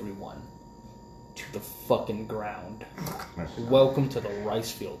everyone to the fucking ground. Welcome to the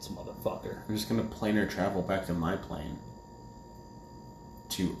rice fields, motherfucker. I'm just gonna planar travel back to my plane.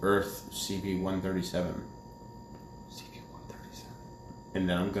 To Earth CV-137. CV-137. And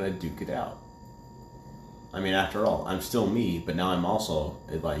then I'm gonna duke it out. I mean, after all, I'm still me, but now I'm also,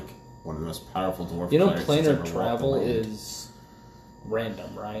 like, one of the most powerful dwarf You know, clerics that's ever planar walked the travel land. is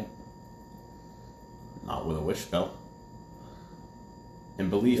random, right? Not with a wish spell. And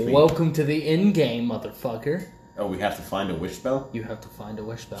believe me... Welcome to the end game, motherfucker. Oh, we have to find a wish spell? You have to find a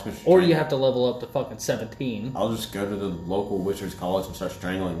wish spell. Or you have to level up to fucking 17. I'll just go to the local wizards college and start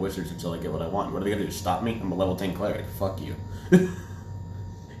strangling wizards until I get what I want. What are they going to do? Stop me? I'm a level 10 cleric. Fuck you.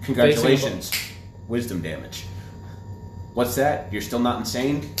 Congratulations. Wisdom damage. What's that? You're still not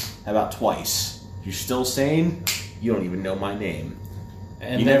insane? How about twice? You're still sane? You don't even know my name.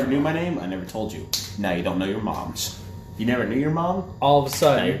 And you never knew my name? I never told you. Now you don't know your mom's. You never knew your mom? All of a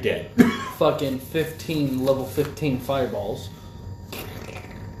sudden, now you're dead. Fucking 15, level 15 fireballs.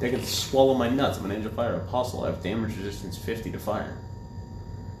 They can swallow my nuts. I'm an Angel Fire Apostle. I have damage resistance 50 to fire.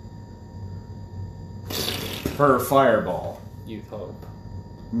 Per fireball. You hope.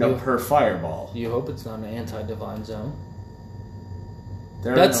 No, per fireball. You hope it's not an anti-divine zone.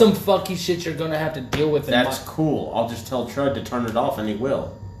 That's some fucky shit you're gonna have to deal with. That's cool. I'll just tell Trud to turn it off and he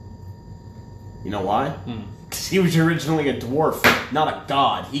will. You know why? Because he was originally a dwarf, not a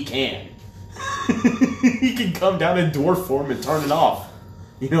god. He can. He can come down in dwarf form and turn it off.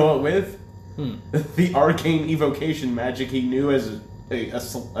 You know what with? The arcane evocation magic he knew as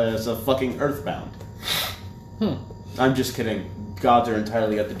a fucking earthbound. I'm just kidding. Gods are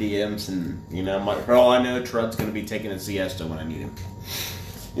entirely up to DMs, and for all I know, Trud's going to be taking a siesta when I need him.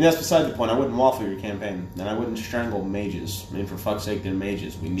 And that's beside the point. I wouldn't waffle your campaign, and I wouldn't strangle mages. I mean, for fuck's sake, they're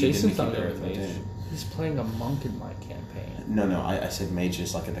mages. We need Jason's them not to keep there with everything. mage. He's playing a monk in my campaign. No, I said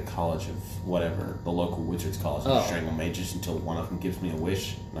mages like at the college of whatever, the local wizards college. I strangle mages until one of them gives me a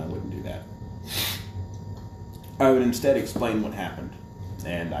wish, and I wouldn't do that. I would instead explain what happened,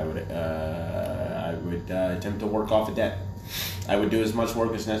 and I would attempt to work off a debt. I would do as much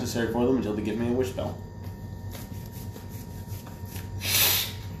work as necessary for them until they give me a wish spell.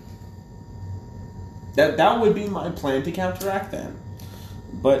 That would be my plan to counteract that.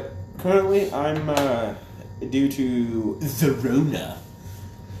 But currently, I'm due to the Rona.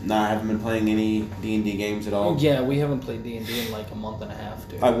 I haven't been playing any D&D games at all. Yeah, we haven't played D&D in like a month and a half,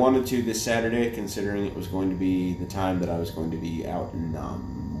 dude. I wanted to this Saturday, considering it was going to be the time that I was going to be out in,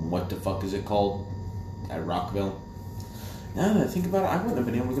 what the fuck is it called? At Rockville. Now that I think about it, I wouldn't have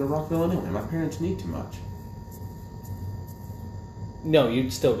been able to go to Rockville anyway. My parents need too much. No,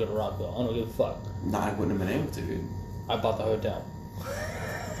 you'd still go to Rockville. I don't give a fuck. No, I wouldn't have been able to, dude. I bought the hotel.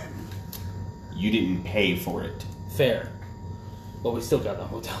 You didn't pay for it. Fair. But we still got the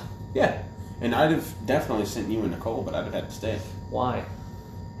hotel. Yeah. And I'd have definitely sent you and Nicole, but I'd have had to stay. Why?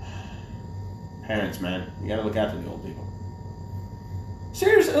 Parents, man. You gotta look after the old people.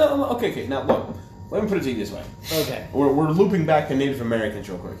 Seriously? Okay. Now, look. Let me put it to you this way. Okay. We're looping back to Native Americans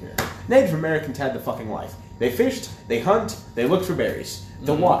real quick here. Native Americans had the fucking life. They fished, they hunt, they looked for berries.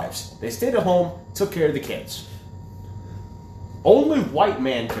 The wives, they stayed at home, took care of the kids. Only white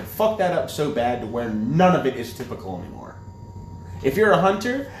man could fuck that up so bad to where none of it is typical anymore. If you're a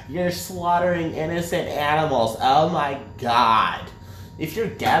hunter, you're slaughtering innocent animals. Oh my god. If you're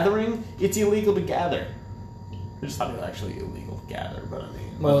gathering, it's illegal to gather. It's not actually illegal to gather, but I mean...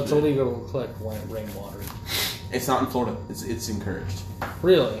 Well, it's illegal to collect rainwater. It's not in Florida. It's encouraged.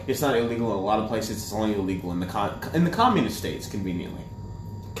 Really? It's not illegal in a lot of places. It's only illegal in the communist states, conveniently.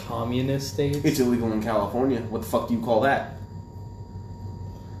 Communist states? It's illegal in California. What the fuck do you call that?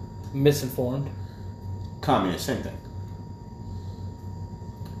 Misinformed. Communist, same thing.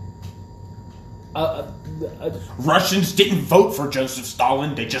 Russians didn't vote for Joseph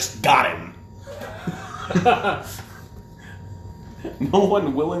Stalin. They just got him. No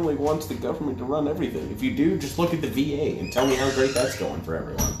one willingly wants the government to run everything. If you do, just look at the VA and tell me how great that's going for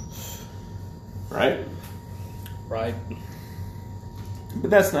everyone. Right? Right.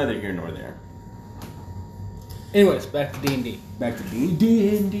 But that's neither here nor there. Anyways, back to D&D. Back to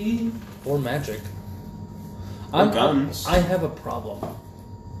D&D. Or magic. Or guns. I have a problem.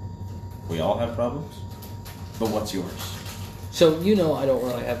 We all have problems. But what's yours? So, I don't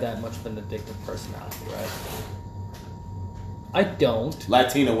really have that much of an addictive personality, right? I don't.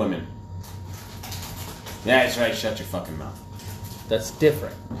 Latina women. Yeah, that's right. Shut your fucking mouth. That's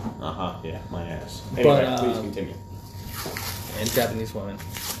different. Yeah, my ass. Anyway, But, please continue. And Japanese women,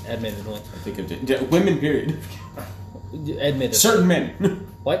 admittedly. I think of women, period. Admittedly. Certain men.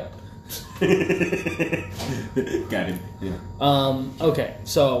 What? Got him. Yeah. Okay,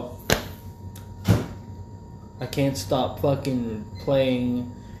 so I can't stop fucking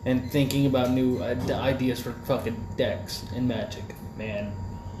playing and thinking about new ideas for fucking decks in Magic, man.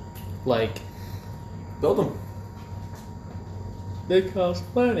 Like, build them. They cost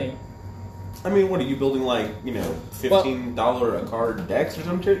money. I mean, what are you building, like, $15 a card decks or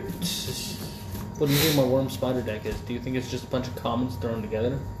some shit? What do you think my Worm Spider deck is? Do you think it's just a bunch of commons thrown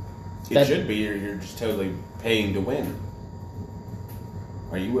together? It should be, or you're just totally paying to win.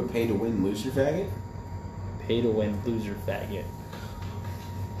 Are you a pay-to-win loser faggot? Pay to win loser faggot.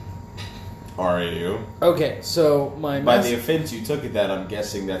 Are you? Okay, so By the offense you took at that, I'm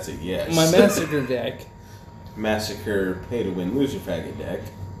guessing that's a yes. my massacre deck. Massacre pay-to-win loser faggot deck.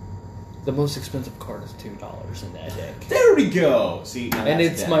 The most expensive card is $2 in that deck. There we go. See, now And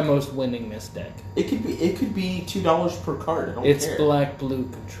that's it's deck. my most winningest deck. It could be $2 per card. I don't It's care. black-blue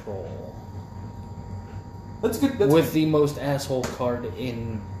control. That's good. That's With the most asshole card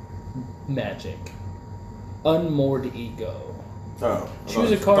in Magic. Unmoored Ego. Oh,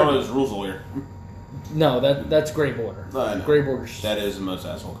 Choose a I card. thought it was Rules Lawyer. No, that's Grey Border. I know. Grey Border's... That is the most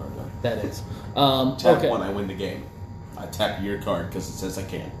asshole card, though. That is. Tap Okay. one, I win the game. I tap your card because it says I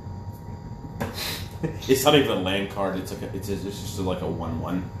can. It's not even a land card. It's just like a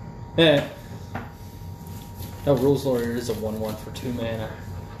 1/1. Eh. No, Rules Lawyer is a 1/1 for 2 mana.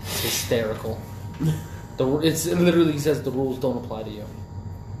 It's hysterical. It literally says the rules don't apply to you.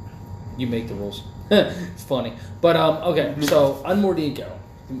 You make the rules. It's funny. But, okay, so Unmoored Ego.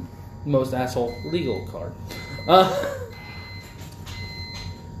 Most asshole legal card.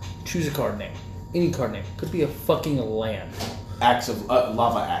 Choose a card name. Any card name. Could be a fucking land. Axe of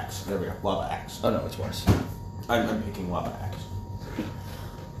Lava Axe. There we go. Lava Axe. Oh no, it's worse. I'm picking Lava Axe.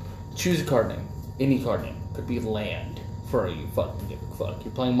 Choose a card name. Any card name. Could be land. For you fucking give a fuck.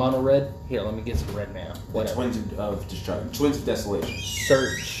 You're playing mono red? Here, let me get some red mana. Whatever. Twins of Destruction. Twins of Desolation.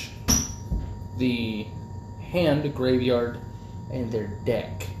 Search the hand, graveyard, and their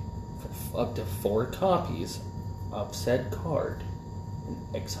deck for up to 4 copies of said card and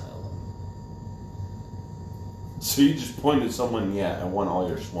exile them. So you just pointed at someone, I want all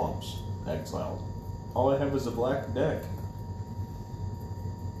your swamps exiled. All I have is a black deck.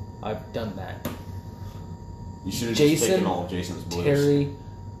 I've done that. You should have just Jason, taken all of Jason's blues. Terry,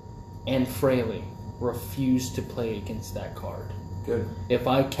 and Fraley refuse to play against that card. Good. If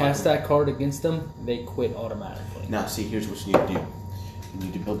I cast that card against them, they quit automatically. Now, see, here's what you need to do. You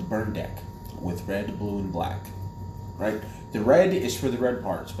need to build a burn deck with red, blue, and black. Right? The red is for the red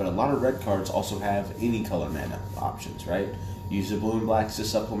parts, but a lot of red cards also have any color mana options, right? Use the blue and blacks to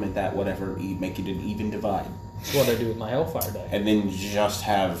supplement that, whatever, make it an even divide. That's what I do with my Hellfire deck. And then just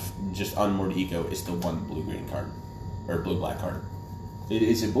Unmoored Ego is the one blue-green card. Or blue-black card.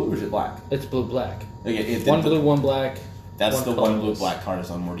 Is it blue or is it black? It's blue-black. Okay, One blue, one black. That's the one blue-black card is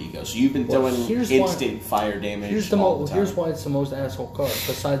Unmoored Ego. So you've been throwing instant fire damage all the time. Here's why it's the most asshole card.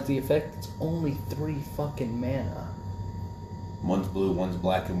 Besides the effect, it's only 3 fucking mana. One's blue, one's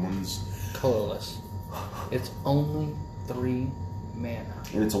black, and one's... Colorless. It's only 3 mana.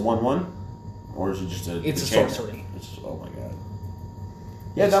 And it's a 1/1? Or is it just a... It's a enchantment? sorcery. Oh my god.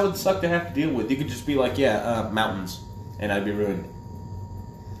 Yeah, that would suck to have to deal with. You could just be like, mountains. And I'd be ruined.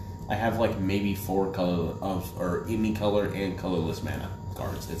 I have like maybe 4 any color and colorless mana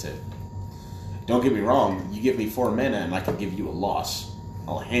cards. That's it. Don't get me wrong. You give me 4 mana and I can give you a loss.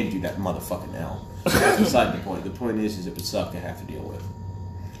 I'll hand you that motherfucking L. That's beside the point. The point is it would suck to have to deal with.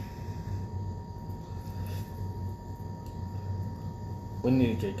 We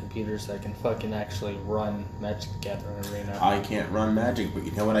need to get computers that can fucking actually run Magic the Gathering Arena. I can't run Magic, but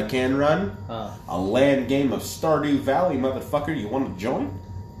you know what I can run? Huh. A land game of Stardew Valley, motherfucker. You want to join?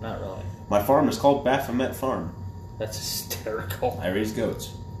 Not really. My farm is called Baphomet Farm. That's hysterical. I raise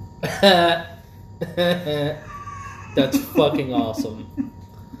goats. That's fucking awesome.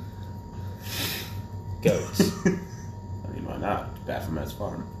 Goats. I mean, why not? Baphomet's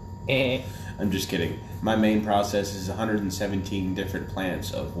Farm. Eh. I'm just kidding. My main process is 117 different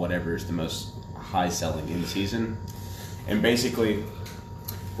plants of whatever is the most high selling in season. And basically,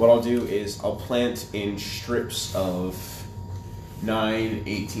 what I'll do is I'll plant in strips of 9,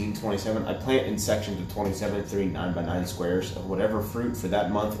 18, 27. I plant in sections of 27, 3, 9 by 9 squares of whatever fruit for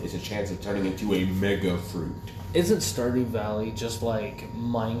that month is a chance of turning into a mega fruit. Isn't Stardew Valley just like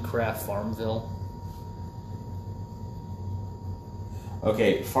Minecraft Farmville?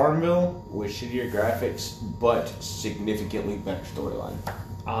 Okay, Farmville with shittier graphics, but significantly better storyline.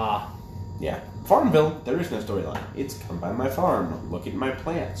 Ah. Yeah. Farmville, there is no storyline. It's come by my farm, look at my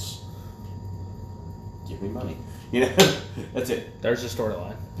plants. Give me money. You know, that's it. There's a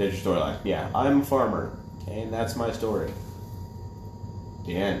storyline. There's your storyline. Yeah, I'm a farmer, and that's my story.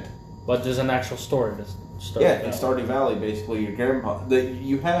 The end. But there's an actual story to start. Yeah, in Stardew Valley, basically, your grandpa...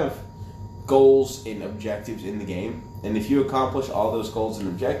 you have goals and objectives in the game, and if you accomplish all those goals and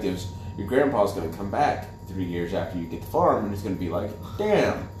objectives, your grandpa's going to come back 3 years after you get the farm, and he's going to be like,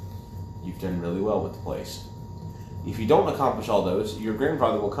 damn, you've done really well with the place. If you don't accomplish all those, your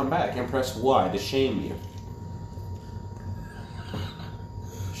grandfather will come back and press Y to shame you.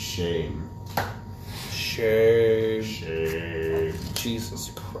 Shame. Shame. Shame.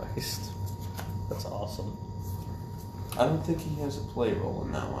 Jesus Christ. That's awesome. I don't think he has a play role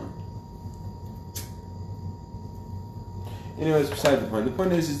in that one. Anyways, besides the point. The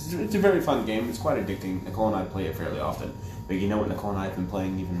point is, it's a very fun game. It's quite addicting. Nicole and I play it fairly often. But you know what Nicole and I have been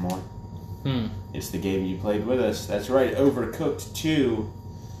playing even more? It's the game you played with us. That's right, Overcooked 2.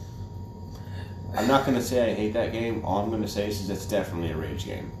 I'm not going to say I hate that game. All I'm going to say is it's definitely a rage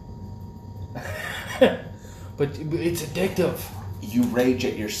game. But it's addictive. You rage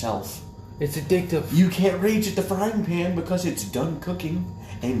at yourself. It's addictive. You can't rage at the frying pan because it's done cooking,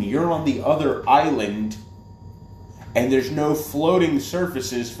 and you're on the other island, and there's no floating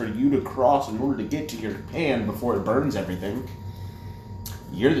surfaces for you to cross in order to get to your pan before it burns everything.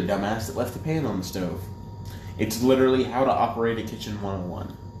 You're the dumbass that left the pan on the stove. It's literally how to operate a kitchen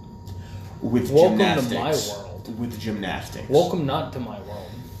 101. With Welcome gymnastics. to my world. With gymnastics. Welcome not to my world.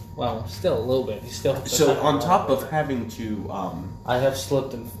 Well, still a little bit. You still have to So on top of having to... I have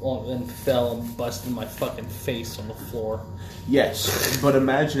slipped and fell and busted my fucking face on the floor. Yes, but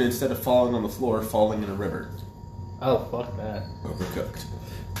imagine instead of falling on the floor, falling in a river. Oh, fuck that. Overcooked.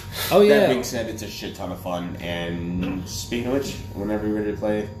 Oh, yeah. That being said, it's a shit ton of fun, and speaking of which, whenever you're ready to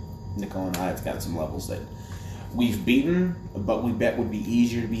play, Nicole and I have got some levels that we've beaten, but we bet would be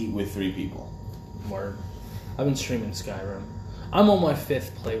easier to beat with 3 people. Word. I've been streaming Skyrim. I'm on my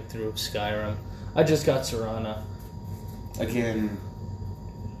 5th playthrough of Skyrim. I just got Serana. Again,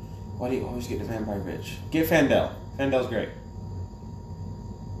 why do you always get the vampire bitch? Get Fandel. Fandel's great.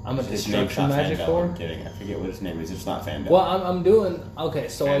 I'm a His name's destruction not magic Fandel, for. I'm kidding. I forget what his name is. It's not Fandel. Well, I'm doing okay.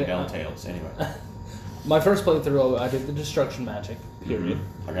 So Fandel Tales. Anyway. My first playthrough, I did the destruction magic. Period.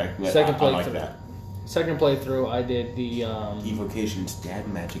 Okay. Yeah, Second I playthrough. like that. Second playthrough, I did the Evocation's dad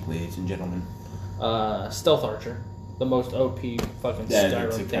magic, ladies and gentlemen. stealth archer, the most OP fucking That Skyrim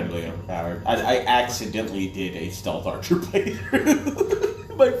it's thing. incredibly overpowered. I accidentally did a stealth archer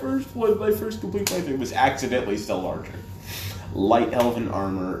playthrough. my first complete playthrough was accidentally stealth archer. Light elven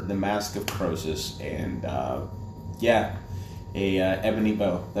armor, the mask of Croesus, and ebony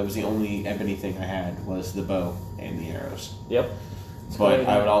bow. That was the only ebony thing I had, was the bow and the arrows. Yep. But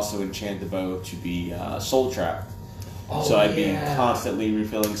I would also enchant the bow to be soul trap. Oh, So I'd be constantly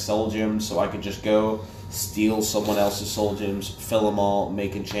refilling soul gems, so I could just go steal someone else's soul gems, fill them all,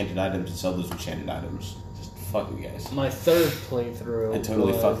 make enchanted items, and sell those enchanted items. Just fuck you guys. My third playthrough. I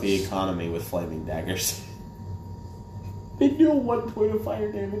totally was... fucked the economy with flaming daggers. They deal 1 point of fire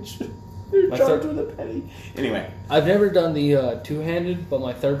damage. They're charged with a penny. Anyway. I've never done the two-handed, but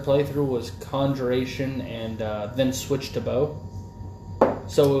my third playthrough was conjuration and then switched to bow.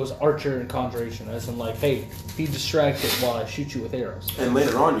 So it was archer and conjuration, as in like, hey, be distracted while I shoot you with arrows. And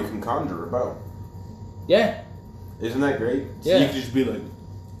later on, you can conjure a bow. Yeah. Isn't that great? Yeah. So you can just be like,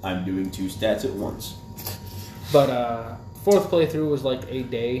 I'm doing 2 stats at once. But fourth playthrough was like a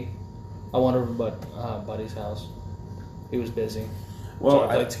day. I went over to Buddy's house. He was busy. Well, so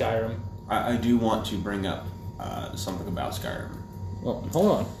I played Skyrim. I do want to bring up something about Skyrim. Well,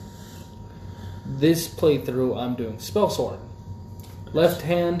 hold on. This playthrough, I'm doing spell sword. Left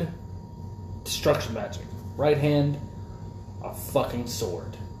hand, destruction magic. Right hand, a fucking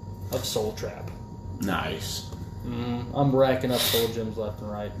sword of soul trap. Nice. I'm racking up soul gems left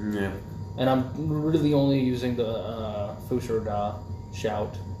and right. Yeah. And I'm really only using the Fusarda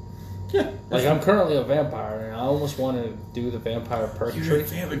shout. Yeah. Like, I'm currently a vampire, and I almost want to do the vampire perk tree.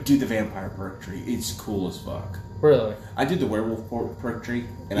 Do the vampire perk tree. It's cool as fuck. Really? I did the werewolf perk tree,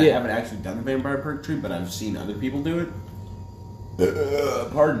 and I haven't actually done the vampire perk tree, but I've seen other people do it.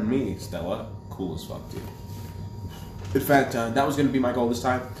 Pardon me, Stella. Cool as fuck, dude. In fact, that was going to be my goal this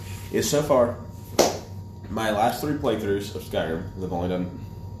time. Is so far, my last 3 playthroughs of Skyrim, I've only done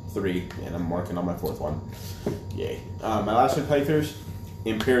 3, and I'm working on my 4th one. Yay. My last 3 playthroughs,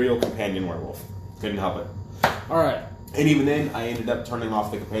 Imperial Companion Werewolf. Couldn't help it. Alright. And even then, I ended up turning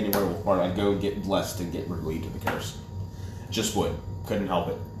off the Companion Werewolf part. I'd go get blessed and get relieved of the curse. Just would. Couldn't help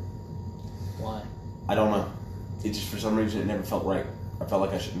it. Why? I don't know. It just, for some reason, it never felt right. I felt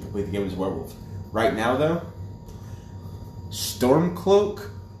like I shouldn't complete the game as a werewolf. Right now, though, Stormcloak,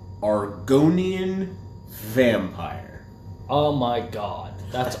 Argonian Vampire. Oh my god.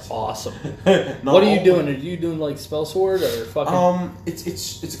 That's awesome. What are you doing? Are you doing like spell sword or fucking...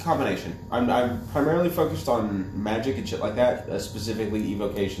 It's a combination. I'm primarily focused on magic and shit like that, specifically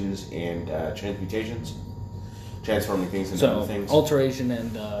evocations and transmutations. Transforming things into other things. Alteration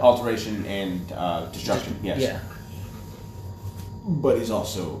and... Alteration and destruction, yes. Yeah. But he's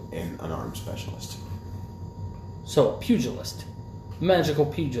also an unarmed specialist. So, a pugilist. Magical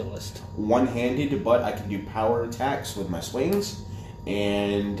pugilist. One-handed, but I can do power attacks with my swings.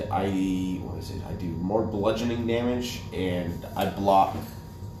 and I do more bludgeoning damage, and I block.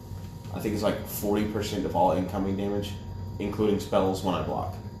 I think it's like 40% of all incoming damage, including spells when I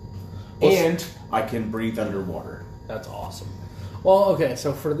block. And I can breathe underwater. That's awesome. Well, okay,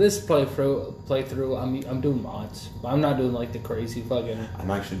 so for this playthrough, I'm doing mods. I'm not doing like the crazy fucking. I'm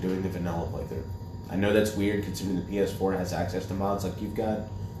actually doing the vanilla playthrough. I know that's weird considering the PS4 has access to mods like you've got.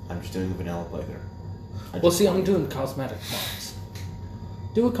 I'm just doing the vanilla playthrough. Well, see, I'm doing cosmetic mods.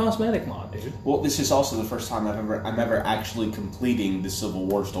 Do a cosmetic mod, dude. Well, this is also the first time I'm ever actually completing the Civil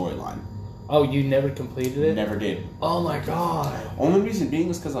War storyline. Oh, you never completed it? Never did. Oh my god. Only reason being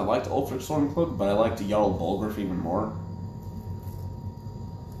is because I liked Ulfric Stormcloak, but I liked Jarl Bolgraf even more.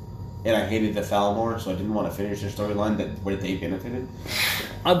 And I hated the Thalmor, so I didn't want to finish their storyline where they benefited.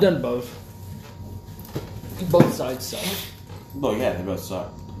 I've done both. Both sides suck. Oh yeah, they both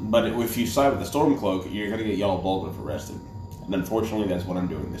suck. But if you side with the Stormcloak, you're going to get Jarl Bolgraf arrested. And unfortunately, that's what I'm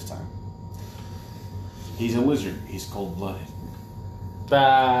doing this time. He's a lizard. He's cold-blooded.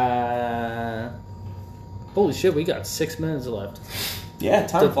 Holy shit, we got 6 minutes left. Yeah,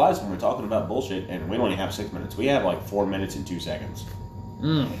 time flies when we're talking about bullshit, and we only have 6 minutes. We have like 4 minutes and 2 seconds.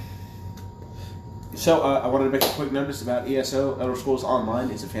 So, I wanted to make a quick notice about ESO, Elder Scrolls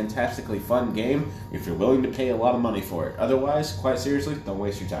Online. It's a fantastically fun game if you're willing to pay a lot of money for it. Otherwise, quite seriously, don't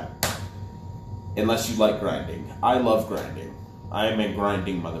waste your time. Unless you like grinding. I love grinding. I am a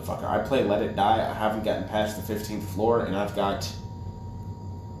grinding motherfucker. I play Let It Die. I haven't gotten past the 15th floor, and I've got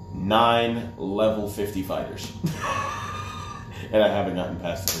 9 level 50 fighters. And I haven't gotten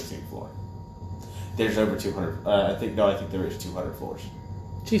past the 15th floor. There's over 200. I think there is 200 floors.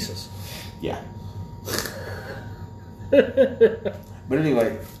 Jesus. Yeah. But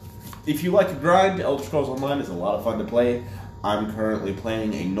anyway, if you like to grind, Elder Scrolls Online is a lot of fun to play. I'm currently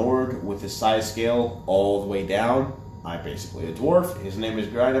playing a Nord with the size scale all the way down. I'm basically a dwarf. His name is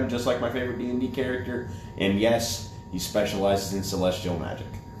Grindum, just like my favorite D&D character. And yes, he specializes in celestial magic.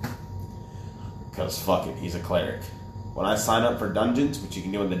 Because fuck it, he's a cleric. When I sign up for dungeons, which you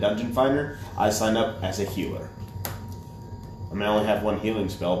can do in the Dungeon Finder, I sign up as a healer. I mean, I only have one healing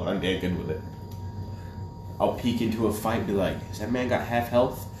spell, but I'm damn good with it. I'll peek into a fight and be like, has that man got half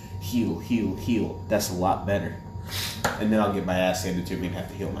health? Heal, heal, heal. That's a lot better. And then I'll get my ass handed to me and have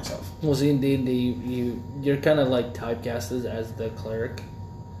to heal myself. Well, see, in D&D, you're kind of like typecasted as the cleric,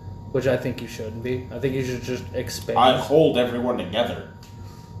 which I think you shouldn't be. I think you should just expand. I hold everyone together.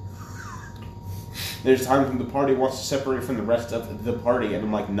 There's times when the party wants to separate from the rest of the party, and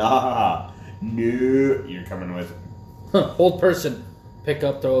I'm like, nah, no, you're coming with it. Hold person. Pick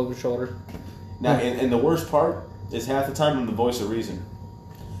up, throw over shoulder. Now, and the worst part is half the time I'm the voice of reason.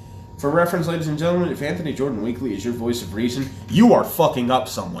 For reference, ladies and gentlemen, if Anthony Jordan Weekly is your voice of reason, you are fucking up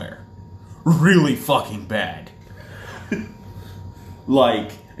somewhere. Really fucking bad.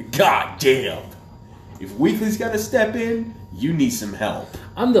 Like, goddamn. If Weekly's got to step in, you need some help.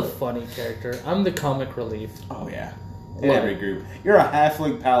 I'm the funny character. I'm the comic relief. Oh, yeah. In every group. You're a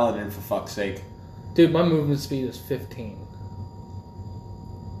halfling paladin, for fuck's sake. Dude, my movement speed is 15.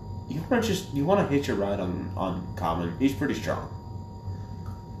 You want to hitch a ride on Common. He's pretty strong.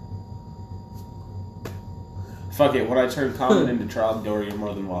 Fuck it, when I turn Common into Trogdor, you're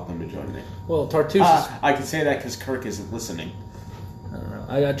more than welcome to join me. Well, Tartus is... I can say that because Kirk isn't listening. I don't know.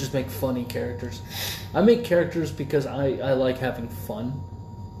 I just make funny characters. I make characters because I like having fun.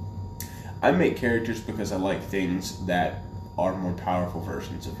 I make characters because I like things that are more powerful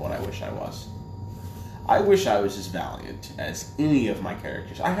versions of what I wish I was. I wish I was as valiant as any of my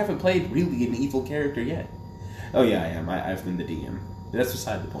characters. I haven't played really an evil character yet. Oh yeah, I am. I've been the DM. That's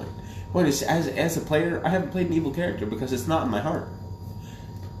beside the point. But as a player, I haven't played an evil character because it's not in my heart.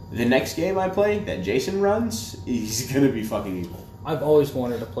 The next game I play, that Jason runs, he's going to be fucking evil. I've always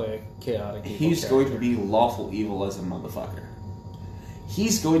wanted to play a chaotic evil He's character. going to be lawful evil as a motherfucker.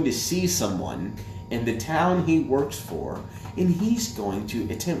 He's going to see someone in the town he works for, and he's going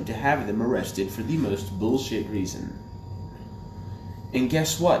to attempt to have them arrested for the most bullshit reason. And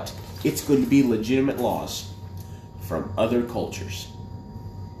guess what? It's going to be legitimate laws from other cultures.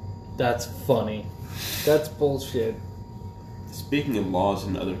 That's funny. That's bullshit. Speaking of laws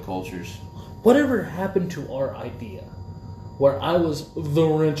in other cultures... Whatever happened to our idea? Where I was the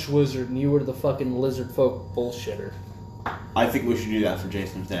wrench wizard and you were the fucking lizard folk bullshitter. I think we should do that for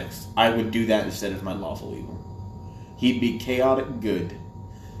Jason's next. I would do that instead of my lawful evil. He'd be chaotic good.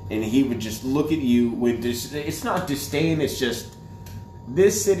 And he would just look at you with this... It's not disdain, it's just...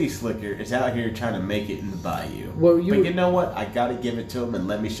 This city slicker is out here trying to make it in the bayou. Well, but you know what? I gotta give it to him and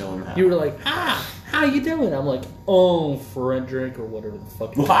let me show him how. You were like, how you doing? I'm like, oh, Frederick, or whatever the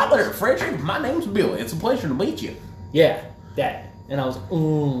fuck. Well, hi there, Frederick. My name's Billy. It's a pleasure to meet you. Yeah, that. and I was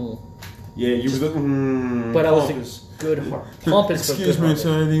ooh. Yeah, you was looking. But I was good heart. Pompous, but Excuse me, good-hearted.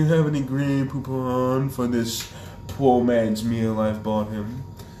 sir. Do you have any green poupon for this poor man's meal I've bought him?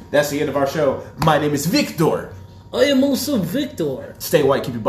 That's the end of our show. My name is Victor. I am also Victor. Stay white, keep your